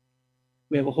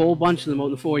 We have a whole bunch of them out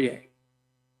in the foyer.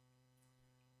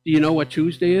 Do you know what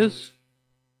Tuesday is?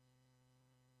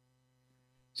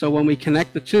 So when we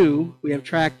connect the two, we have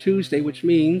Track Tuesday, which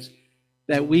means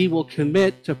that we will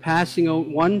commit to passing out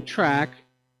one track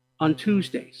on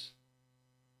Tuesdays.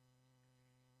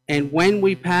 And when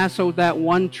we pass out that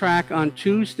one track on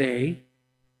Tuesday,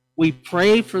 we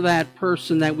pray for that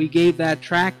person that we gave that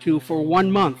track to for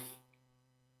 1 month.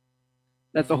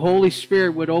 That the Holy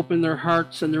Spirit would open their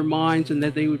hearts and their minds and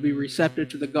that they would be receptive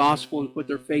to the gospel and put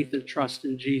their faith and trust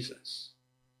in Jesus.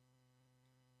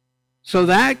 So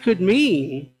that could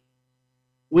mean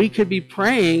we could be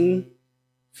praying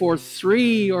for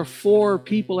 3 or 4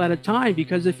 people at a time,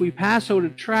 because if we pass out a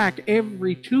tract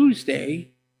every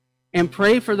Tuesday and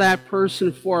pray for that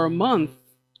person for a month,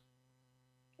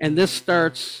 and this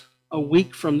starts a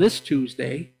week from this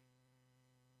Tuesday,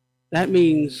 that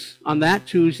means on that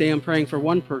Tuesday I'm praying for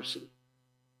 1 person.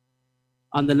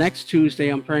 On the next Tuesday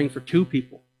I'm praying for 2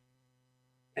 people,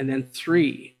 and then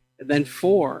 3, and then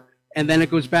 4. And then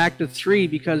it goes back to 3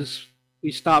 because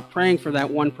we stopped praying for that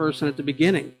 1 person at the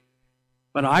beginning.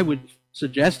 But I would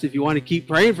suggest if you want to keep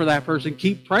praying for that person,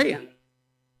 keep praying.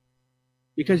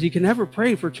 Because you can never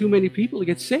pray for too many people to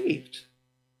get saved.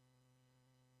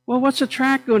 Well, what's a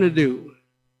tract going to do?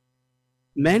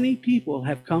 Many people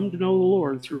have come to know the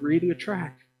Lord through reading a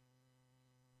tract.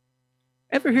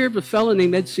 Ever hear of a fellow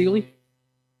named Ed Seeley?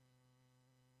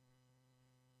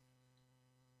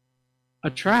 A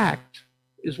tract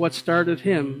is what started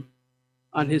him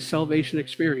on his salvation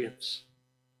experience.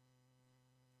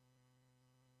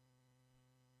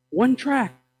 1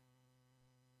 tract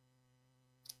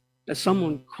that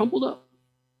someone crumpled up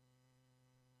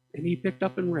and he picked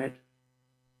up and read.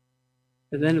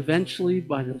 And then eventually,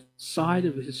 by the side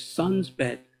of his son's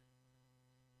bed,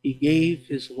 He gave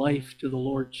his life to the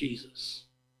Lord Jesus.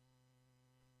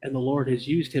 And the Lord has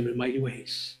used him in mighty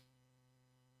ways.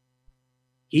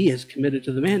 He is committed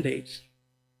to the mandates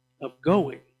of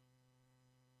going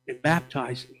and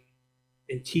baptizing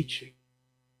and teaching.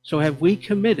 So have we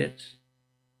committed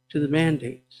to the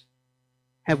mandates?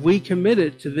 Have we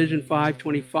committed to Vision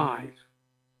 525?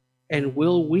 And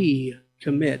will we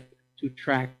commit to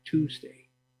Track Tuesday?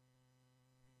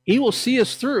 He will see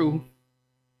us through.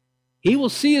 He will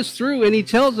see us through, and he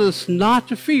tells us not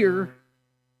to fear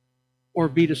or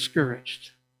be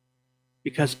discouraged,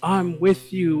 because I'm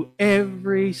with you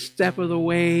every step of the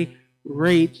way,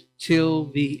 right till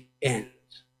the end.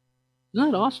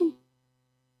 Isn't that awesome?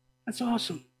 That's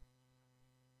awesome.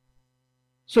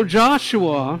 So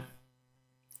Joshua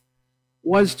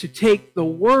was to take the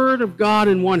word of God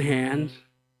in one hand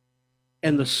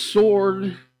and the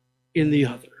sword in the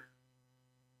other.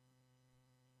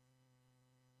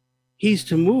 He's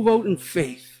to move out in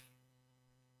faith.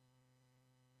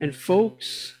 And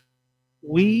folks,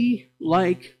 we,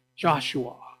 like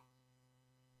Joshua,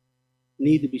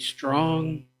 need to be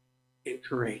strong and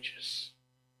courageous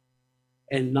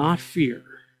and not fear,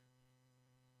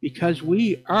 because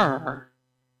we are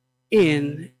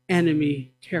in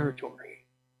enemy territory.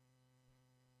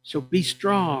 So be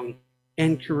strong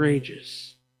and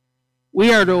courageous.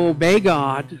 We are to obey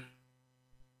God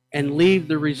and leave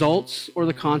the results or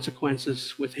the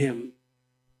consequences with him.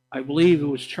 I believe it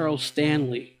was Charles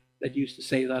Stanley that used to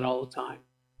say that all the time.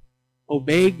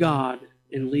 Obey God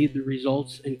and leave the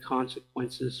results and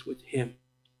consequences with him.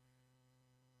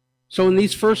 So in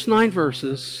these first 9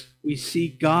 verses, we see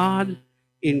God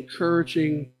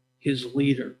encouraging his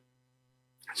leader.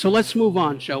 So let's move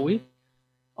on, shall we?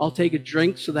 I'll take a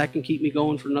drink so that can keep me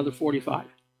going for another 45.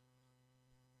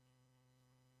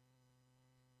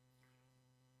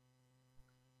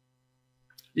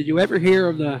 Did you ever hear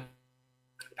of the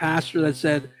pastor that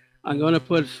said, I'm going to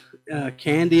put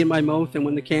candy in my mouth, and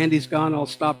when the candy's gone, I'll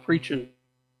stop preaching?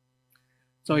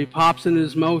 So he pops in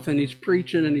his mouth, and he's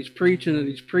preaching, and he's preaching, and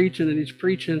he's preaching, and he's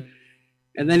preaching.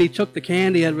 And then he took the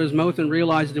candy out of his mouth and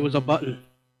realized it was a button.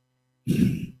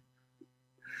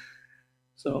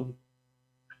 So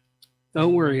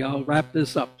don't worry, I'll wrap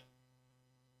this up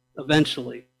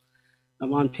eventually.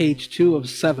 I'm on page 2 of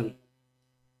 7.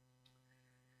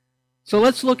 So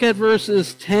let's look at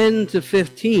verses 10 to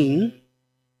 15,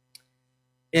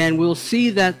 and we'll see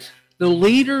that the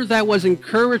leader that was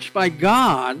encouraged by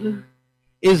God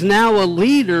is now a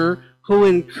leader who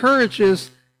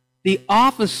encourages the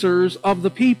officers of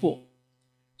the people.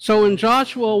 So in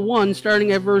Joshua 1,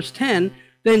 starting at verse 10,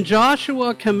 then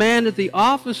Joshua commanded the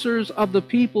officers of the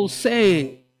people,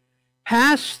 saying,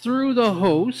 pass through the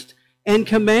host and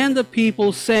command the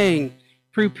people, saying,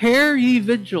 prepare ye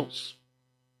vigils,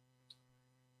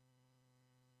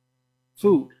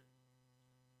 food.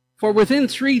 For within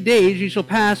 3 days ye shall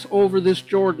pass over this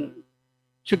Jordan,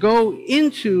 to go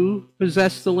into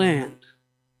possess the land,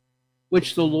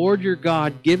 which the Lord your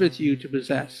God giveth you to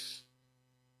possess.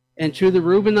 And to the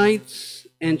Reubenites,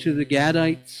 and to the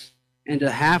Gadites, and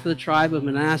to half of the tribe of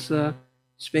Manasseh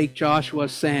spake Joshua,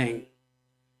 saying,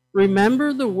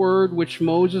 remember the word which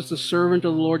Moses the servant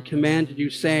of the Lord commanded you,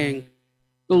 saying,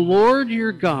 the Lord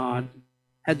your God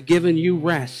hath given you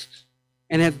rest,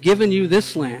 and hath given you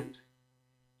this land.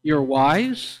 Your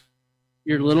wives,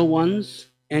 your little ones,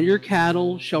 and your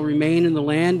cattle shall remain in the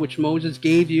land which Moses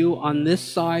gave you on this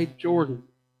side Jordan.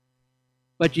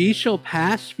 But ye shall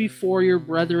pass before your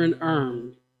brethren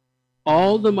armed,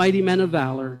 all the mighty men of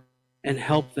valor, and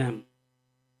help them,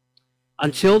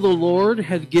 until the Lord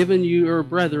hath given you your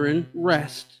brethren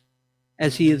rest,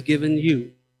 as he hath given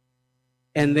you.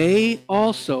 And they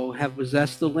also have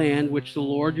possessed the land which the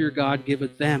Lord your God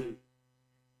giveth them.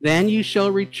 Then ye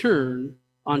shall return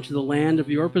unto the land of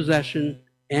your possession,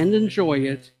 and enjoy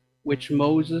it, which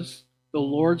Moses, the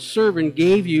Lord's servant,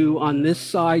 gave you on this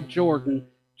side Jordan,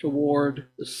 toward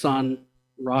the sun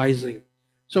rising.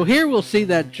 So here we'll see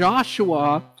that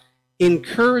Joshua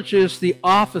encourages the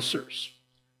officers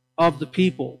of the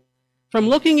people. From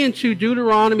looking into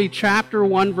Deuteronomy chapter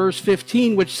 1, verse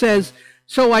 15, which says,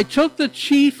 so I took the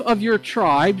chief of your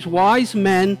tribes, wise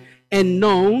men and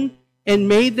known, and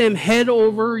made them head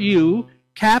over you,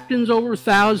 captains over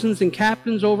thousands, and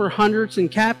captains over hundreds, and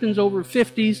captains over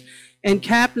 50s, and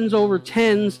captains over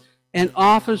 10s, and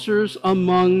officers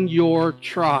among your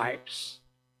tribes.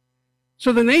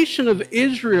 So the nation of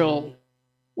Israel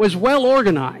was well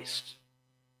organized.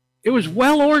 It was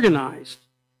well organized.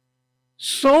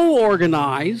 So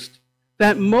organized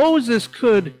that Moses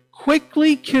could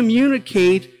quickly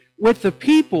communicate with the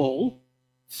people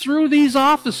through these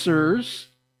officers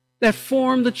that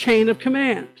form the chain of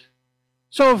command.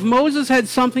 So if Moses had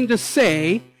something to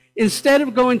say, instead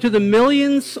of going to the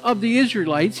millions of the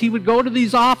Israelites, he would go to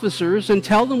these officers and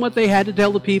tell them what they had to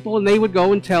tell the people, and they would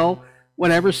go and tell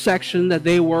whatever section that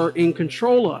they were in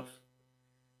control of.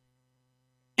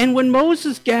 And when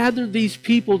Moses gathered these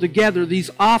people together,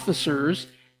 these officers,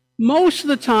 most of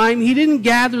the time he didn't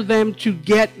gather them to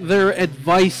get their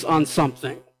advice on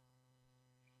something.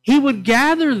 He would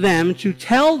gather them to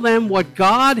tell them what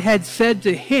God had said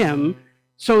to him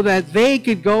so that they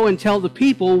could go and tell the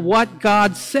people what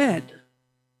God said.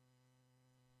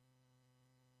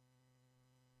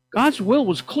 God's will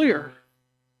was clear.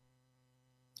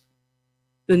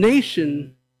 The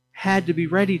nation had to be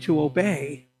ready to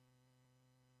obey.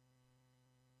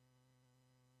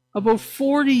 About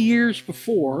 40 years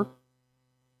before,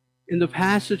 in the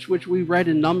passage which we read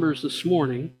in Numbers this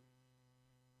morning,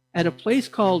 at a place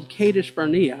called Kadesh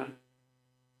Barnea,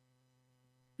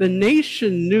 the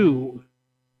nation knew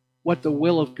what the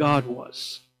will of God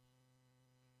was.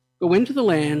 Go into the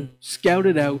land, scout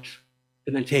it out,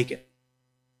 and then take it.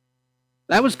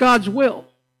 That was God's will.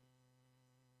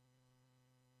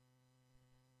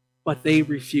 But they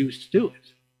refused to do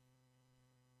it.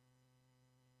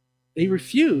 They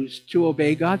refused to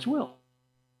obey God's will.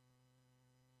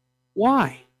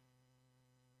 Why?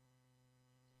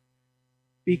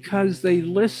 Because they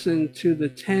listened to the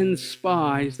 10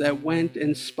 spies that went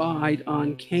and spied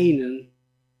on Canaan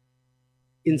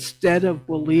instead of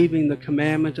believing the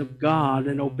commandment of God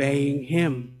and obeying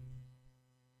him.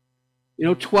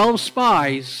 12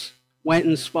 spies went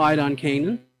and spied on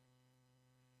Canaan,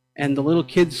 and the little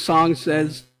kid's song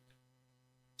says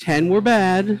 10 were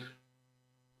bad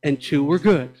and 2 were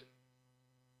good.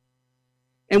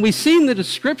 And we see in the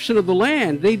description of the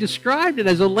land, they described it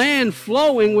as a land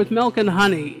flowing with milk and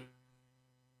honey.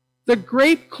 The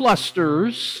grape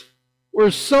clusters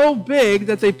were so big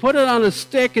that they put it on a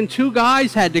stick and 2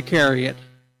 guys had to carry it.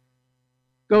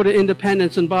 Go to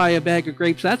Independence and buy a bag of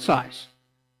grapes that size.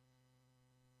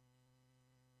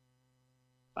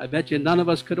 I bet you none of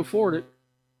us could afford it.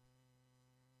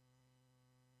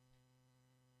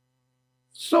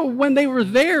 So when they were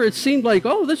there, it seemed like,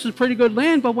 oh, this is pretty good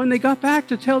land. But when they got back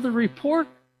to tell the report,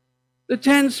 the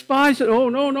 10 spies said, oh,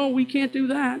 no, we can't do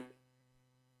that.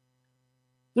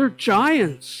 They're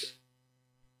giants.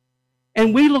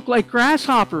 And we look like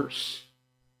grasshoppers.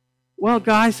 Well,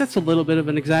 guys, that's a little bit of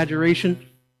an exaggeration.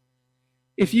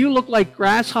 If you look like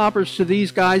grasshoppers to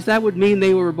these guys, that would mean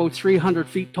they were about 300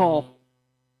 feet tall.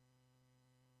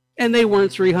 And they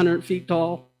weren't 300 feet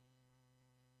tall.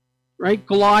 Right?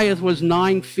 Goliath was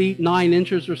 9 feet, 9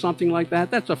 inches or something like that.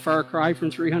 That's a far cry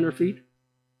from 300 feet.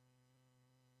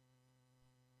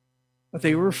 But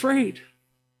they were afraid.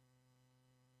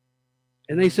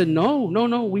 And they said, no,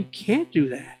 we can't do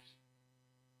that.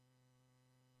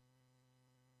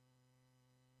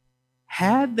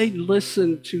 Had they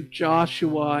listened to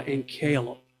Joshua and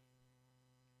Caleb,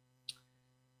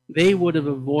 they would have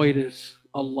avoided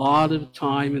a lot of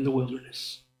time in the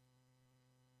wilderness.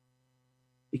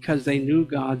 Because they knew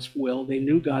God's will, they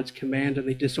knew God's command, and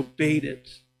they disobeyed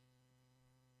it.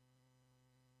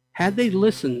 Had they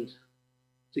listened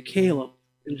to Caleb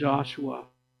and Joshua,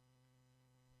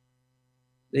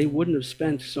 they wouldn't have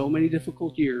spent so many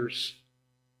difficult years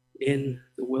in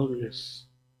the wilderness.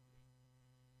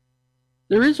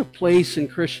 There is a place in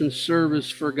Christian service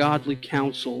for godly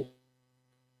counsel,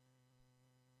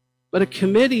 but a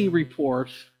committee report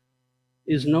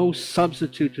is no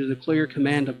substitute to the clear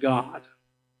command of God.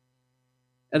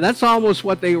 And that's almost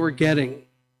what they were getting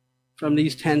from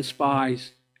these 10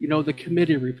 spies, the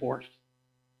committee report.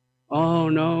 Oh,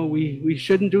 no, we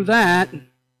shouldn't do that.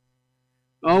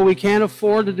 Oh, we can't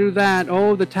afford to do that.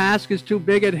 Oh, the task is too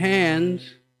big at hand.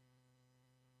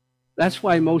 That's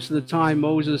why most of the time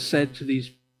Moses said to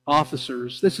these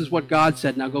officers, this is what God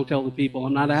said, now go tell the people.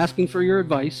 I'm not asking for your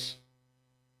advice,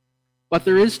 but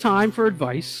there is time for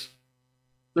advice.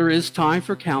 There is time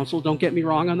for counsel. Don't get me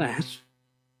wrong on that.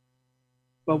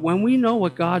 But when we know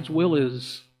what God's will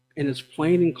is, and it's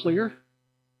plain and clear,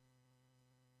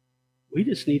 we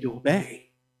just need to obey.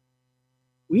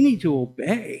 We need to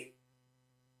obey.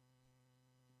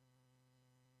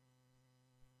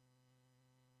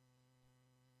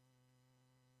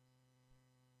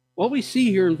 What we see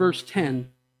here in verse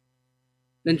 10,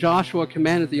 then Joshua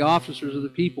commanded the officers of the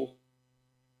people.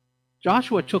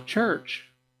 Joshua took charge.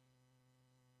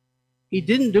 He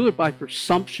didn't do it by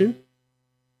presumption,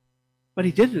 but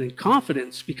he did it in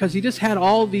confidence because he just had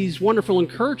all these wonderful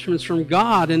encouragements from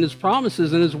God and his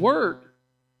promises and his word.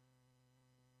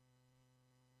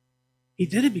 He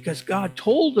did it because God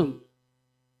told him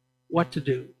what to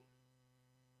do.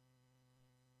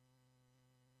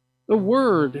 The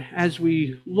Word, as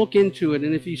we look into it,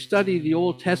 and if you study the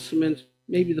Old Testament,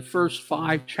 maybe the first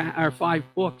five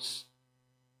books,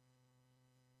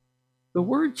 the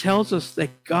Word tells us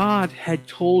that God had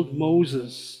told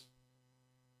Moses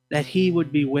that he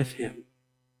would be with him.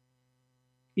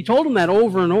 He told him that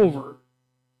over and over.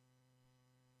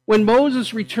 When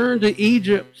Moses returned to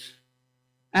Egypt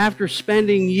after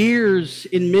spending years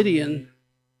in Midian,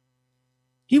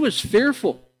 he was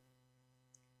fearful.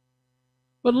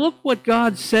 But look what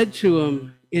God said to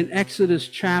him in Exodus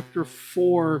chapter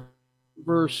 4,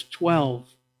 verse 12.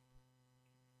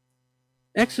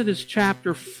 Exodus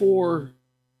chapter 4,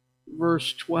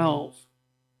 verse 12.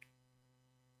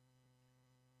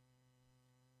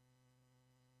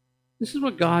 This is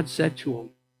what God said to him.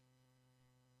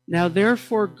 Now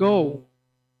therefore go,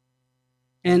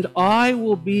 and I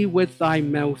will be with thy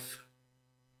mouth,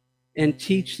 and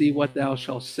teach thee what thou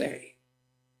shalt say.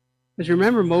 Because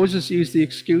remember, Moses used the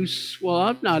excuse, well,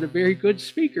 I'm not a very good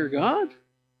speaker, God.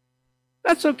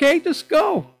 That's okay, just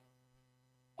go.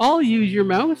 I'll use your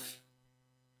mouth.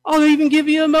 I'll even give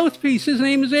you a mouthpiece. His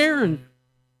name is Aaron.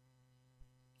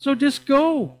 So just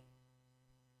go.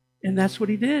 And that's what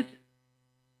he did.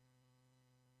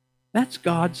 That's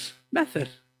God's method.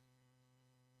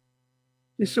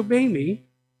 Disobey me,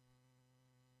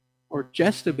 or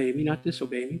just obey me, not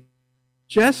disobey me.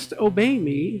 Just obey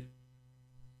me,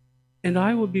 and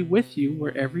I will be with you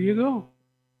wherever you go.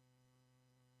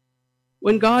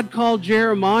 When God called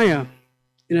Jeremiah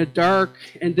in a dark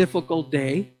and difficult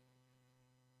day,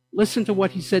 listen to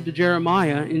what he said to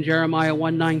Jeremiah in Jeremiah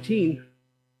 1:19.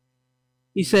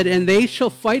 He said, and they shall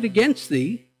fight against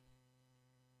thee,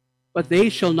 but they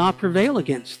shall not prevail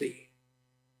against thee.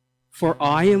 For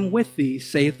I am with thee,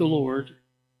 saith the Lord,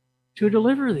 to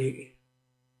deliver thee.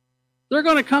 They're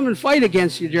going to come and fight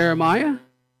against you, Jeremiah.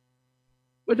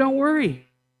 But don't worry.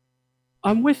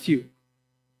 I'm with you.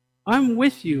 I'm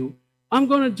with you. I'm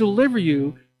going to deliver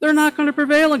you. They're not going to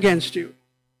prevail against you.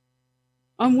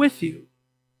 I'm with you.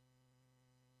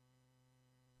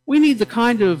 We need the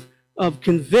kind of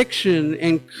conviction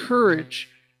and courage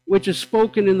which is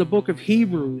spoken in the book of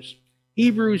Hebrews.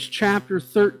 Hebrews chapter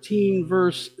 13,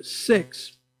 verse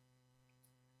 6.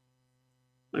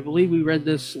 I believe we read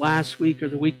this last week or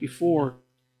the week before.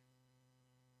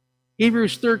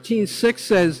 Hebrews 13:6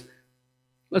 says,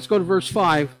 let's go to verse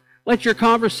 5. Let your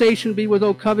conversation be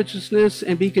without covetousness,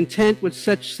 and be content with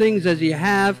such things as ye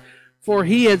have. For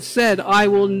he had said, I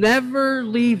will never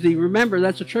leave thee. Remember,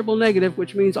 that's a triple negative,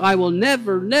 which means I will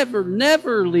never, never,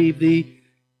 never leave thee,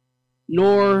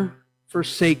 nor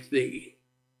forsake thee.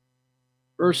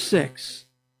 Verse 6,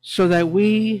 so that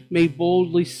we may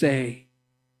boldly say,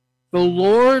 the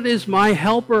Lord is my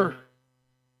helper,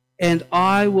 and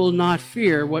I will not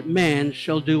fear what man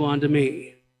shall do unto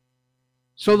me.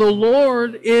 So the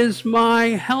Lord is my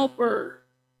helper.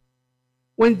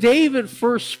 When David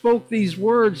first spoke these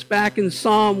words back in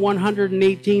Psalm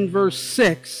 118, verse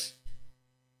 6,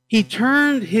 he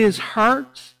turned his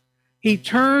heart, he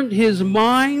turned his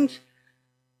mind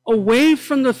away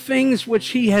from the things which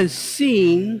he has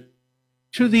seen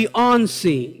to the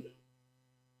unseen.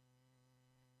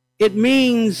 It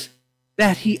means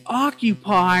that he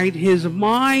occupied his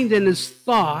mind and his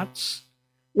thoughts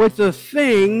with the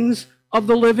things of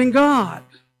the living God.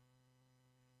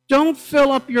 Don't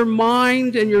fill up your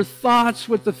mind and your thoughts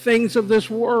with the things of this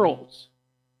world.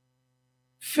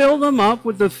 Fill them up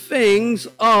with the things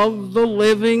of the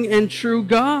living and true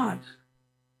God.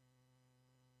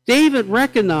 David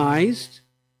recognized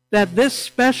that this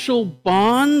special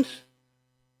bond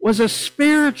was a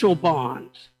spiritual bond.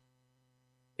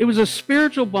 It was a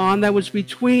spiritual bond that was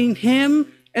between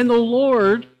him and the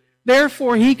Lord.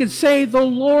 Therefore, he could say, the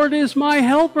Lord is my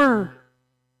helper.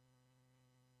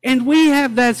 And we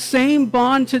have that same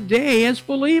bond today as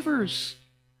believers.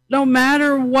 No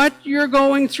matter what you're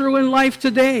going through in life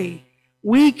today,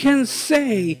 we can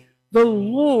say, the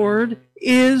Lord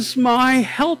is my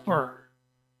helper.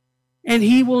 And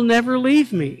he will never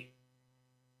leave me.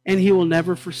 And he will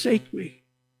never forsake me.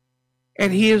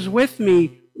 And he is with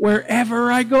me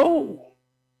wherever I go.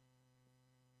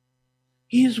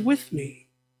 He is with me.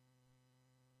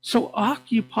 So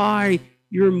occupy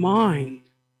your mind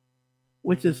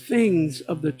with the things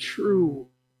of the true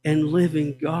and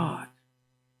living God.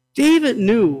 David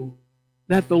knew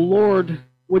that the Lord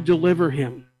would deliver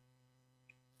him.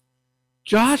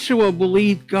 Joshua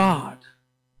believed God,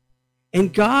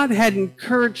 and God had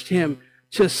encouraged him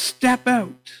to step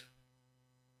out.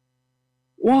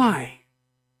 Why?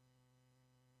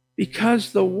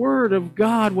 Because the Word of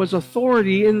God was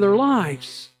authority in their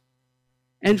lives.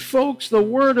 And folks, the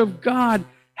Word of God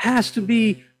has to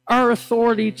be our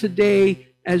authority today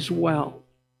as well.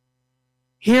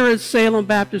 Here at Salem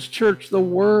Baptist Church, the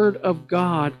Word of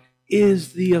God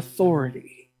is the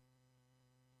authority.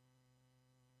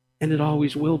 And it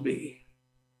always will be.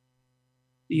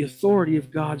 The authority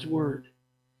of God's Word.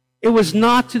 It was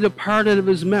not to depart out of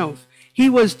his mouth. He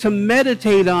was to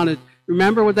meditate on it.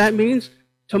 Remember what that means?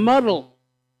 To muddle.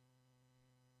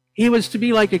 He was to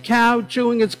be like a cow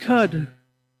chewing its cud.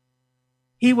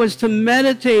 He was to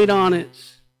meditate on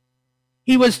it.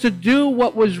 He was to do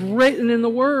what was written in the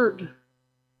Word.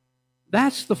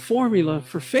 That's the formula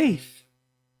for faith.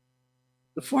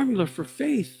 The formula for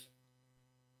faith.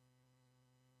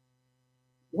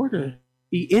 We're to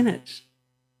be in it,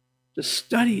 to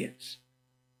study it,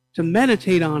 to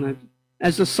meditate on it.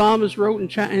 As the psalmist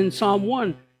wrote in Psalm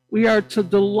 1, we are to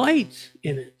delight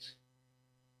in it.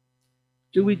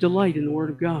 Do we delight in the Word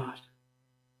of God?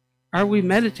 Are we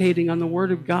meditating on the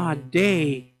Word of God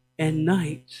day and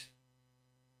night?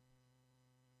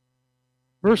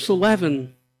 Verse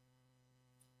 11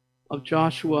 of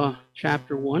Joshua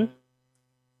chapter 1.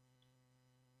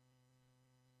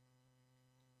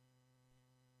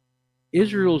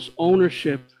 Israel's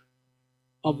ownership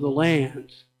of the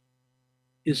land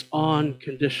is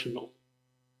unconditional.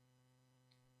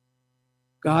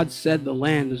 God said the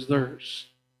land is theirs.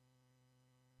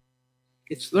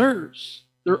 It's theirs.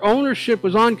 Their ownership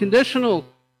was unconditional,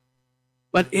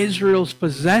 but Israel's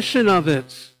possession of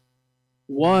it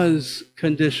was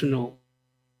conditional.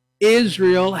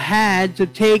 Israel had to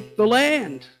take the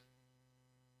land.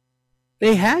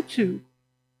 They had to.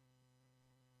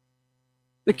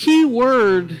 The key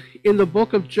word in the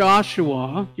book of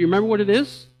Joshua, do you remember what it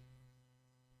is?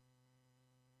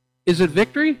 Is it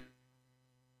victory?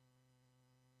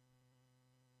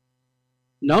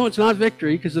 No, it's not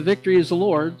victory, because the victory is the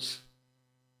Lord's.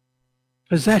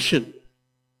 Possession.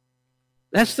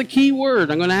 That's the key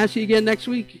word. I'm going to ask you again next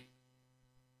week.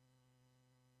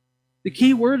 The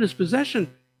key word is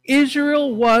possession.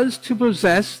 Israel was to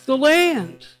possess the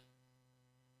land.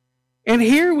 And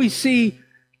here we see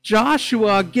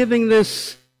Joshua giving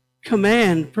this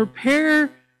command: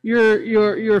 prepare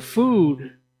your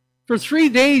food. For 3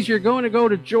 days you're going to go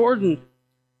to Jordan.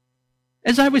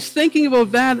 As I was thinking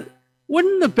about that,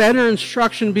 wouldn't the better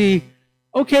instruction be,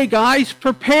 okay guys,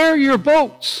 prepare your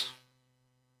boats.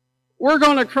 We're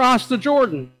going to cross the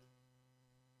Jordan.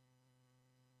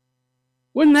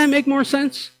 Wouldn't that make more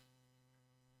sense?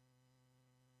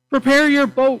 Prepare your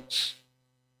boats.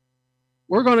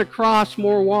 We're going to cross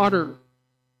more water.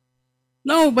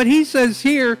 No, but he says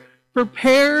here,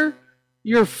 prepare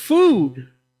your food.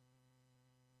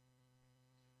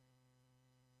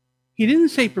 He didn't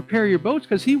say prepare your boats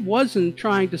because he wasn't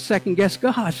trying to second guess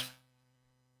God.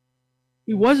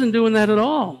 He wasn't doing that at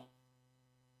all.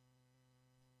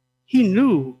 He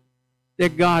knew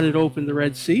that God had opened the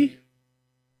Red Sea.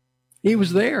 He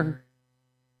was there.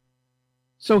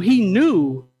 So he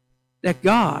knew that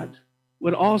God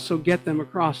would also get them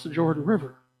across the Jordan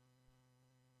River.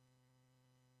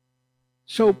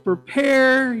 So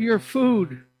prepare your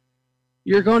food.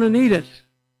 You're going to need it,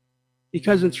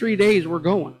 because in 3 days we're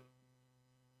going.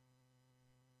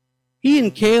 He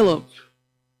and Caleb,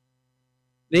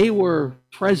 they were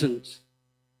present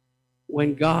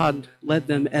when God led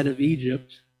them out of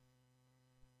Egypt.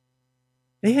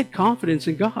 They had confidence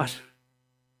in God.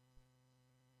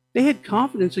 They had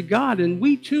confidence in God, and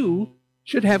we too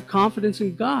should have confidence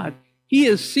in God. He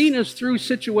has seen us through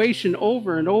situation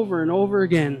over and over and over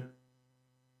again,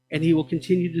 and he will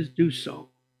continue to do so.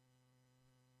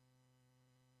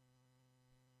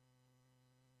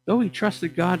 Though he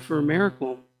trusted God for a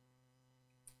miracle,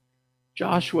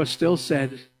 Joshua still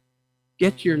said,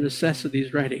 get your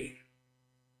necessities ready.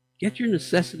 Get your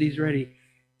necessities ready.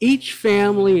 Each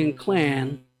family and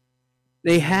clan,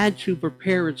 they had to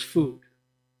prepare its food.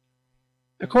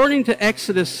 According to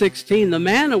Exodus 16, the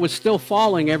manna was still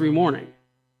falling every morning.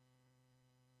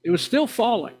 It was still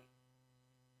falling.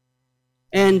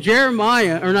 And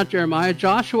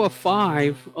Joshua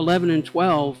 5, 11 and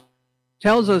 12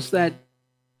 tells us that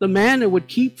the manna would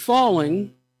keep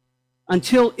falling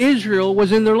until Israel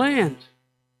was in their land.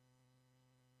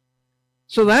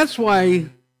 So that's why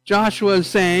Joshua is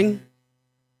saying,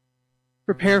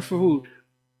 prepare for food.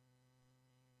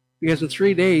 Because in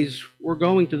 3 days, we're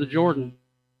going to the Jordan.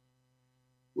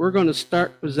 We're going to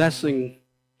start possessing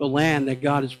the land that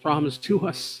God has promised to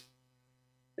us.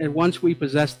 And once we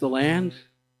possess the land,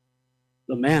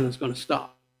 the manna is going to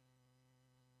stop.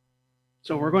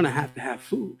 So we're going to have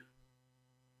food.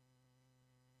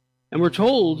 And we're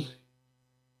told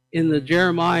in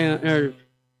the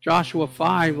Joshua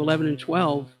 5, 11 and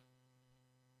 12,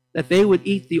 that they would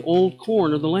eat the old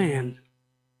corn of the land.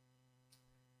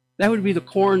 That would be the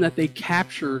corn that they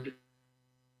captured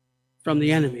from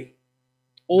the enemy.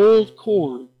 Old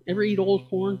corn. Ever eat old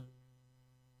corn?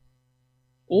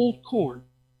 Old corn.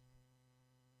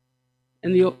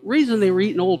 And the reason they were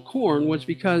eating old corn was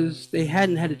because they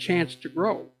hadn't had a chance to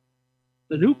grow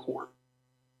the new corn.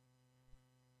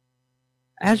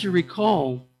 As you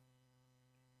recall,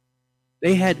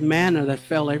 they had manna that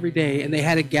fell every day, and they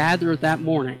had to gather it that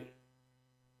morning.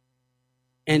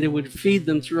 And it would feed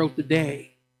them throughout the day.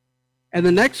 And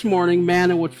the next morning,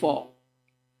 manna would fall.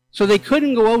 So they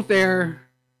couldn't go out there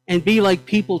and be like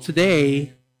people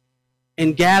today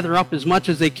and gather up as much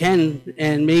as they can,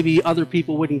 and maybe other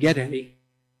people wouldn't get any.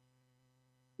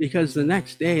 Because the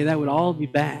next day, that would all be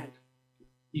bad.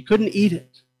 You couldn't eat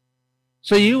it.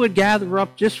 So you would gather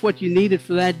up just what you needed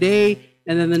for that day,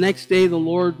 and then the next day the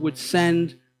Lord would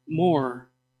send more.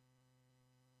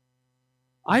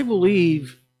 I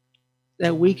believe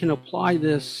that we can apply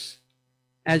this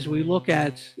as we look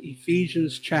at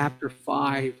Ephesians chapter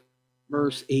 5,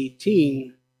 verse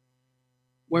 18,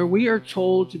 where we are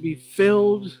told to be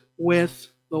filled with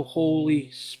the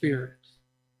Holy Spirit.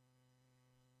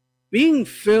 Being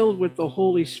filled with the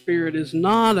Holy Spirit is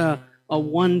not a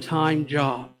one-time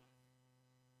job.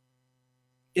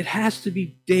 It has to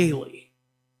be daily.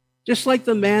 Just like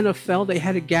the manna fell, they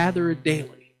had to gather it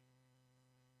daily.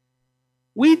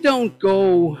 We don't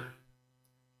go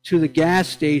to the gas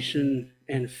station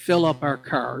and fill up our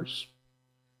cars.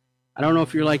 I don't know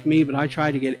if you're like me, but I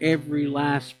try to get every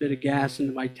last bit of gas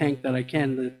into my tank that I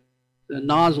can. The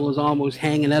nozzle is almost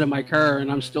hanging out of my car,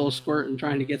 and I'm still squirting,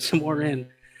 trying to get some more in.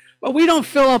 But we don't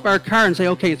fill up our car and say,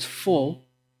 okay, it's full.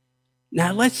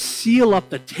 Now let's seal up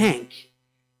the tank,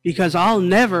 because I'll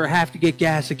never have to get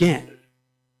gas again.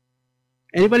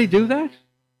 Anybody do that?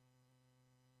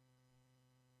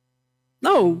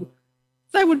 No,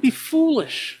 that would be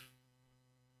foolish.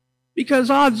 Because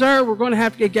odds are we're going to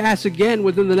have to get gas again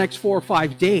within the next 4 or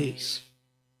 5 days.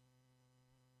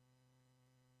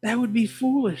 That would be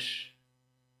foolish.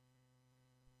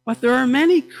 But there are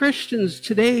many Christians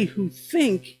today who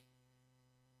think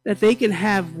that they can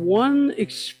have one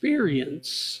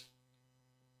experience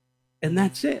and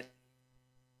that's it.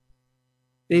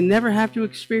 They never have to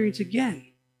experience again.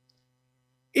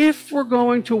 If we're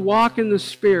going to walk in the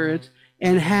Spirit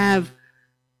and have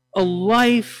a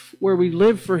life where we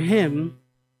live for Him,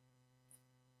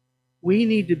 we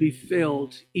need to be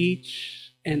filled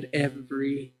each and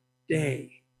every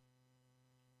day.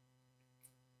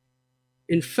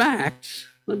 In fact,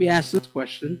 let me ask this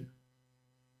question.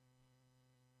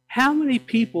 How many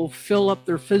people fill up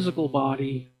their physical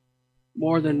body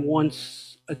more than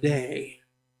once a day?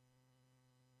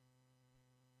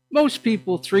 Most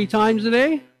people 3 times a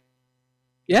day.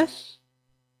 Yes?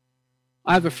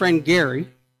 I have a friend, Gary.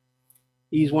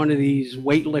 He's one of these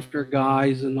weightlifter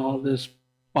guys and all this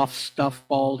buff stuff,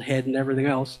 bald head and everything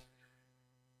else.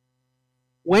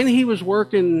 When he was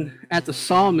working at the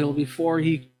sawmill before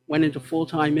he went into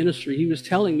full-time ministry, he was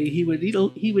telling me he would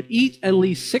eat at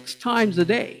least 6 times a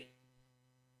day.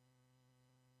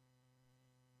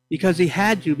 Because he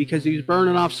had to, because he was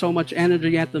burning off so much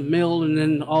energy at the mill and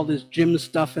then all this gym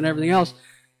stuff and everything else.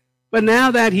 But now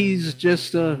that he's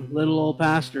just a little old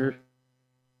pastor,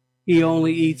 he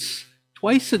only eats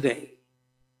twice a day.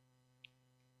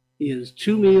 He has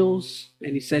 2 meals,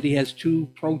 and he said he has 2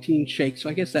 protein shakes. So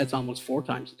I guess that's almost 4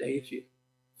 times a day if you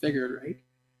figure it right.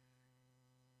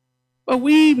 But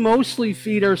we mostly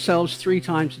feed ourselves 3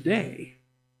 times a day.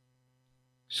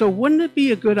 So wouldn't it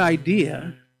be a good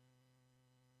idea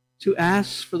to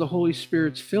ask for the Holy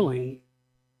Spirit's filling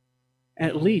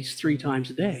at least 3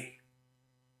 times a day?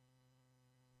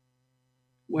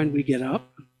 When we get up,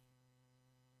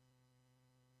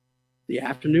 the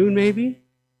afternoon maybe,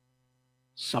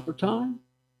 supper time,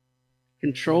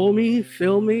 control me,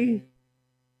 fill me.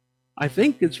 I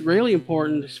think it's really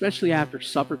important, especially after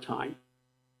supper time.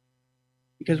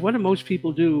 Because what do most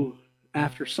people do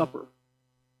after supper?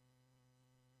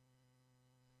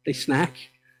 They snack.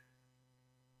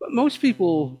 But most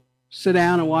people sit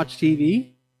down and watch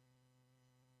TV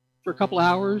for a couple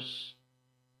hours.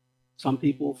 Some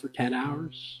people for 10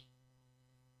 hours.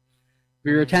 If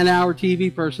you're a 10-hour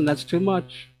TV person, that's too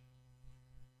much.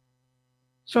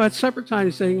 So at supper time,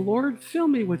 he's saying, Lord, fill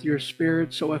me with your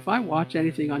Spirit, so if I watch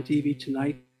anything on TV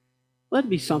tonight, let it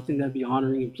be something that be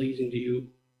honoring and pleasing to you.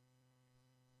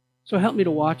 So help me to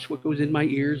watch what goes in my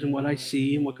ears and what I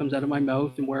see and what comes out of my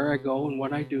mouth and where I go and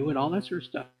what I do and all that sort of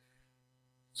stuff.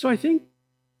 So I think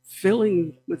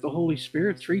filling with the Holy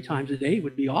Spirit 3 times a day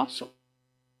would be awesome.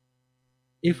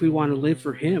 If we want to live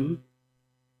for Him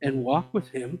and walk with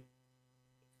Him,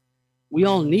 we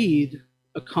all need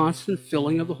a constant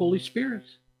filling of the Holy Spirit.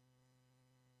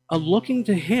 a looking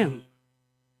to him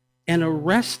and a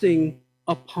resting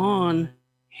upon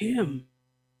him.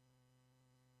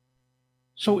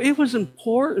 So it was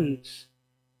important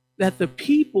that the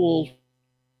people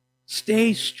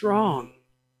stay strong,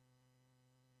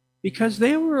 because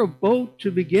they were about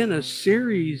to begin a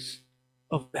series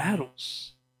of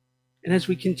battles. And as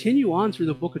we continue on through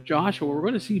the book of Joshua, we're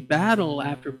going to see battle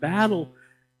after battle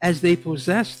as they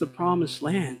possess the promised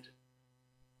land.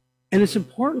 And it's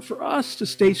important for us to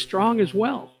stay strong as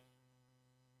well.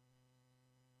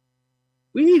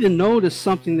 We need to notice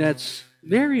something that's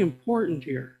very important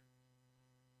here.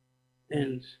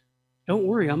 And don't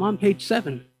worry, I'm on page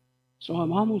 7, so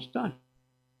I'm almost done.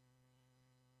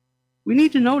 We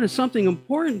need to notice something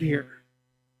important here.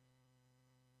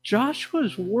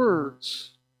 Joshua's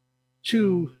words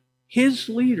to his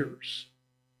leaders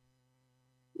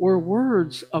were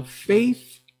words of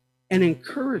faith and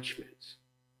encouragement.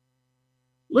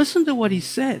 Listen to what he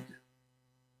said.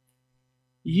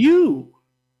 You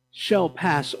shall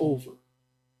pass over.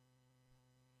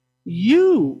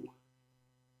 You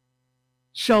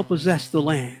shall possess the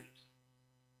land.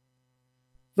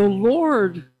 The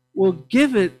Lord will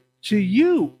give it to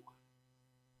you.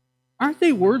 Aren't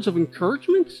they words of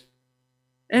encouragement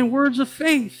and words of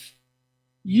faith?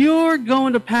 You're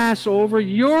going to pass over,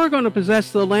 you're going to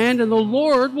possess the land, and the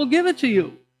Lord will give it to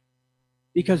you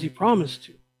because he promised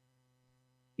to.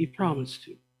 He promised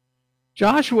to.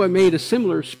 Joshua made a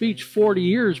similar speech 40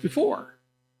 years before.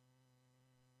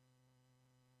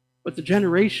 But the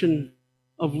generation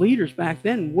of leaders back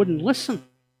then wouldn't listen.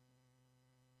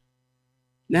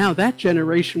 Now that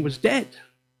generation was dead.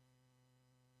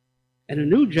 And a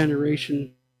new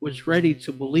generation was ready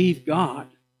to believe God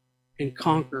and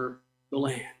conquer the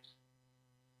land.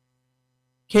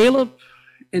 Caleb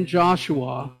and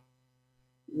Joshua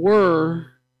were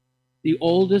the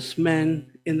oldest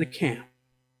men in the camp.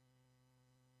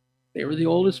 They were the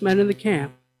oldest men in the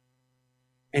camp.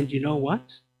 And you know what?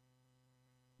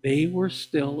 They were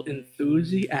still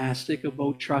enthusiastic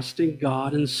about trusting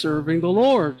God and serving the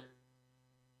Lord.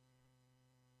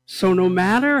 So no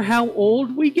matter how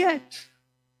old we get,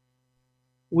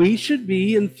 we should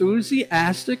be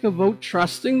enthusiastic about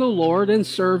trusting the Lord and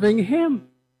serving him.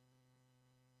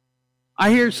 I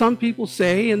hear some people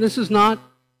say, and this is not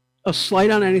a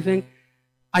slight on anything,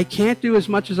 I can't do as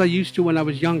much as I used to when I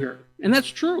was younger. And that's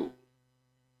true.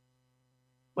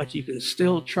 But you can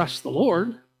still trust the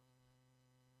Lord.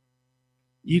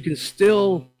 You can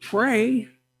still pray.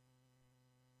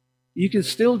 You can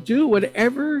still do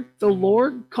whatever the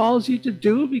Lord calls you to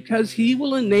do because he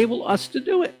will enable us to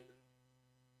do it.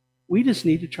 We just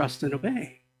need to trust and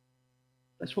obey.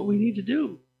 That's what we need to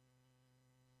do.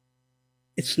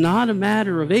 It's not a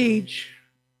matter of age.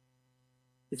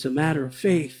 It's a matter of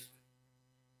faith.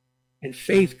 And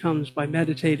faith comes by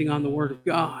meditating on the Word of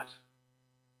God.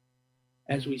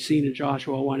 As we've seen in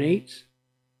Joshua 1:8.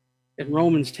 And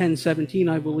Romans 10:17,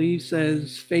 I believe,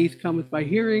 says, faith cometh by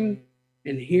hearing,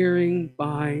 and hearing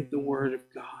by the Word of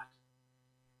God.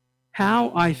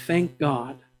 How I thank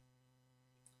God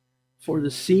for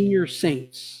the senior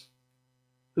saints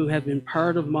who have been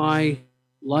part of my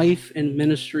life and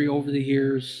ministry over the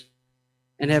years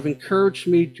and have encouraged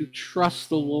me to trust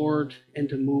the Lord and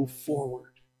to move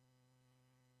forward.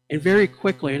 And very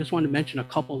quickly, I just want to mention a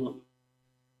couple of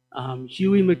them.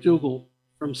 Huey McDougall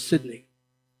from Sydney.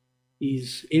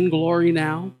 He's in glory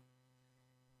now.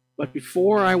 But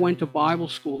before I went to Bible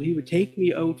school, he would take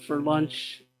me out for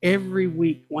lunch every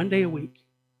week, one day a week,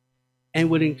 and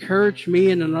would encourage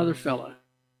me and another fella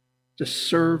to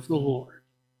serve the Lord,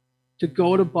 to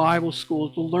go to Bible school,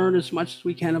 to learn as much as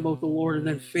we can about the Lord, and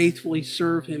then faithfully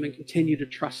serve him and continue to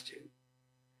trust him.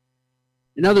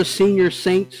 Another senior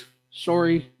saint,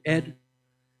 Ed,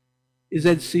 is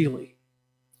Ed Seeley.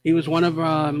 He was one of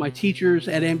my teachers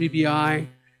at MBBI,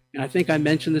 and I think I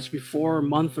mentioned this before, a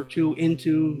month or two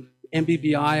into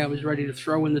MBBI, I was ready to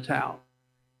throw in the towel.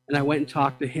 And I went and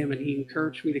talked to him, and he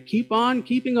encouraged me to keep on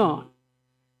keeping on.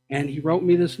 And he wrote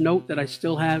me this note that I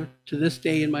still have to this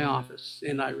day in my office,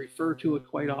 and I refer to it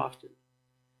quite often.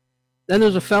 Then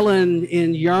there's a fella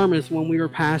in Yarmouth when we were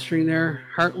pastoring there,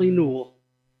 Hartley Newell.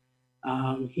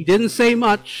 He didn't say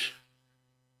much.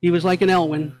 He was like an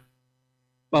Elwyn.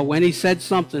 But when he said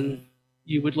something,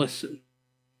 you would listen.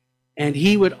 And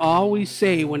he would always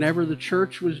say, whenever the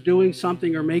church was doing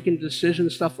something or making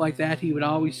decisions, stuff like that, he would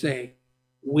always say,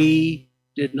 we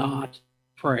did not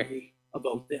pray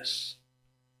about this.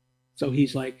 So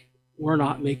he's like, we're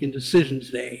not making decisions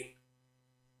today.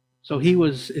 So he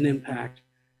was an impact.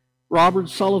 Robert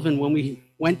Sullivan, when we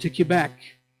went to Quebec,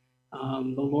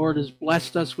 the Lord has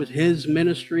blessed us with his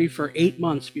ministry for 8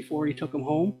 months before he took him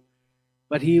home.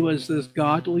 but he was this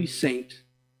godly saint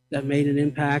that made an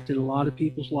impact in a lot of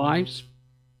people's lives.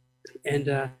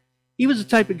 And he was the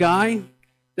type of guy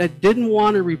that didn't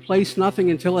want to replace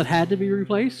nothing until it had to be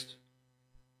replaced.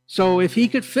 So if he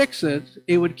could fix it,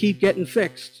 it would keep getting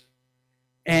fixed.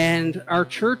 And our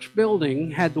church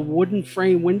building had the wooden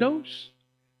frame windows.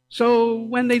 So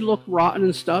when they look rotten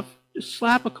and stuff, just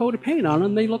slap a coat of paint on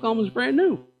them, they look almost brand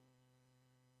new.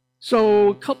 So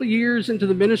a couple of years into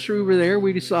the ministry over there,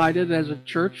 we decided as a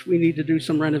church we need to do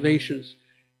some renovations.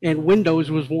 And windows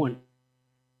was one.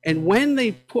 And when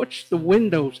they pushed the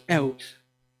windows out,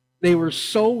 they were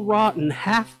so rotten,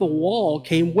 half the wall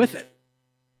came with it.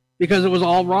 Because it was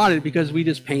all rotted, because we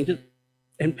just painted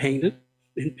and painted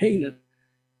and painted.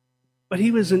 But he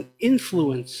was an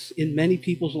influence in many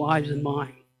people's lives and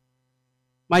mine.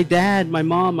 My dad, my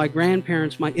mom, my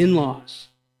grandparents, my in-laws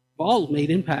all made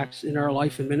impacts in our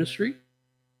life and ministry.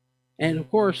 And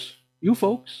of course, you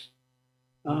folks,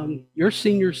 you're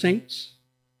senior saints.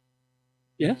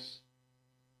 Yes?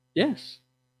 Yes.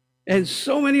 And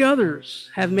so many others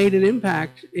have made an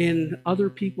impact in other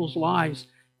people's lives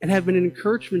and have been an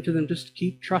encouragement to them just to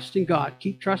keep trusting God,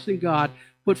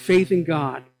 put faith in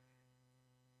God.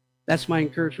 That's my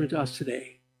encouragement to us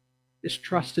today. Just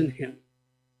trust in him.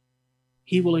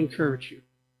 He will encourage you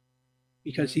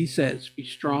because he says, be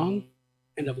strong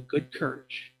and of a good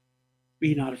courage.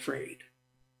 Be not afraid.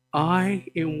 I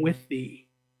am with thee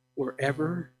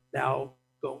wherever thou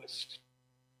goest.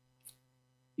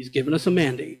 He's given us a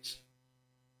mandate.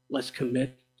 Let's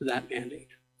commit to that mandate.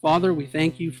 Father, we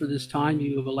thank you for this time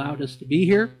you have allowed us to be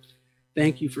here.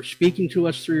 Thank you for speaking to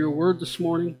us through your word this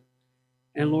morning.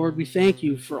 And Lord, we thank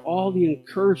you for all the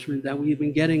encouragement that we have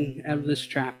been getting out of this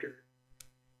chapter.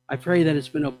 I pray that it's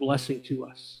been a blessing to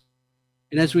us.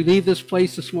 And as we leave this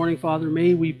place this morning, Father,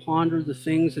 may we ponder the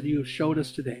things that you have showed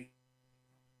us today.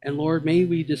 And Lord, may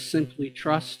we just simply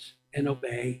trust and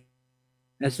obey.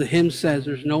 As the hymn says,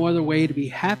 there's no other way to be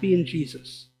happy in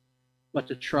Jesus but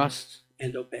to trust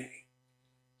and obey.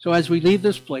 So as we leave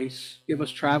this place, give us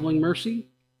traveling mercy,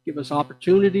 give us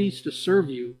opportunities to serve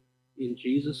you. In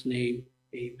Jesus' name,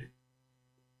 amen.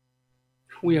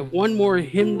 We have one more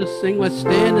hymn to sing. Let's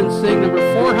stand and sing number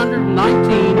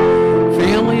 419.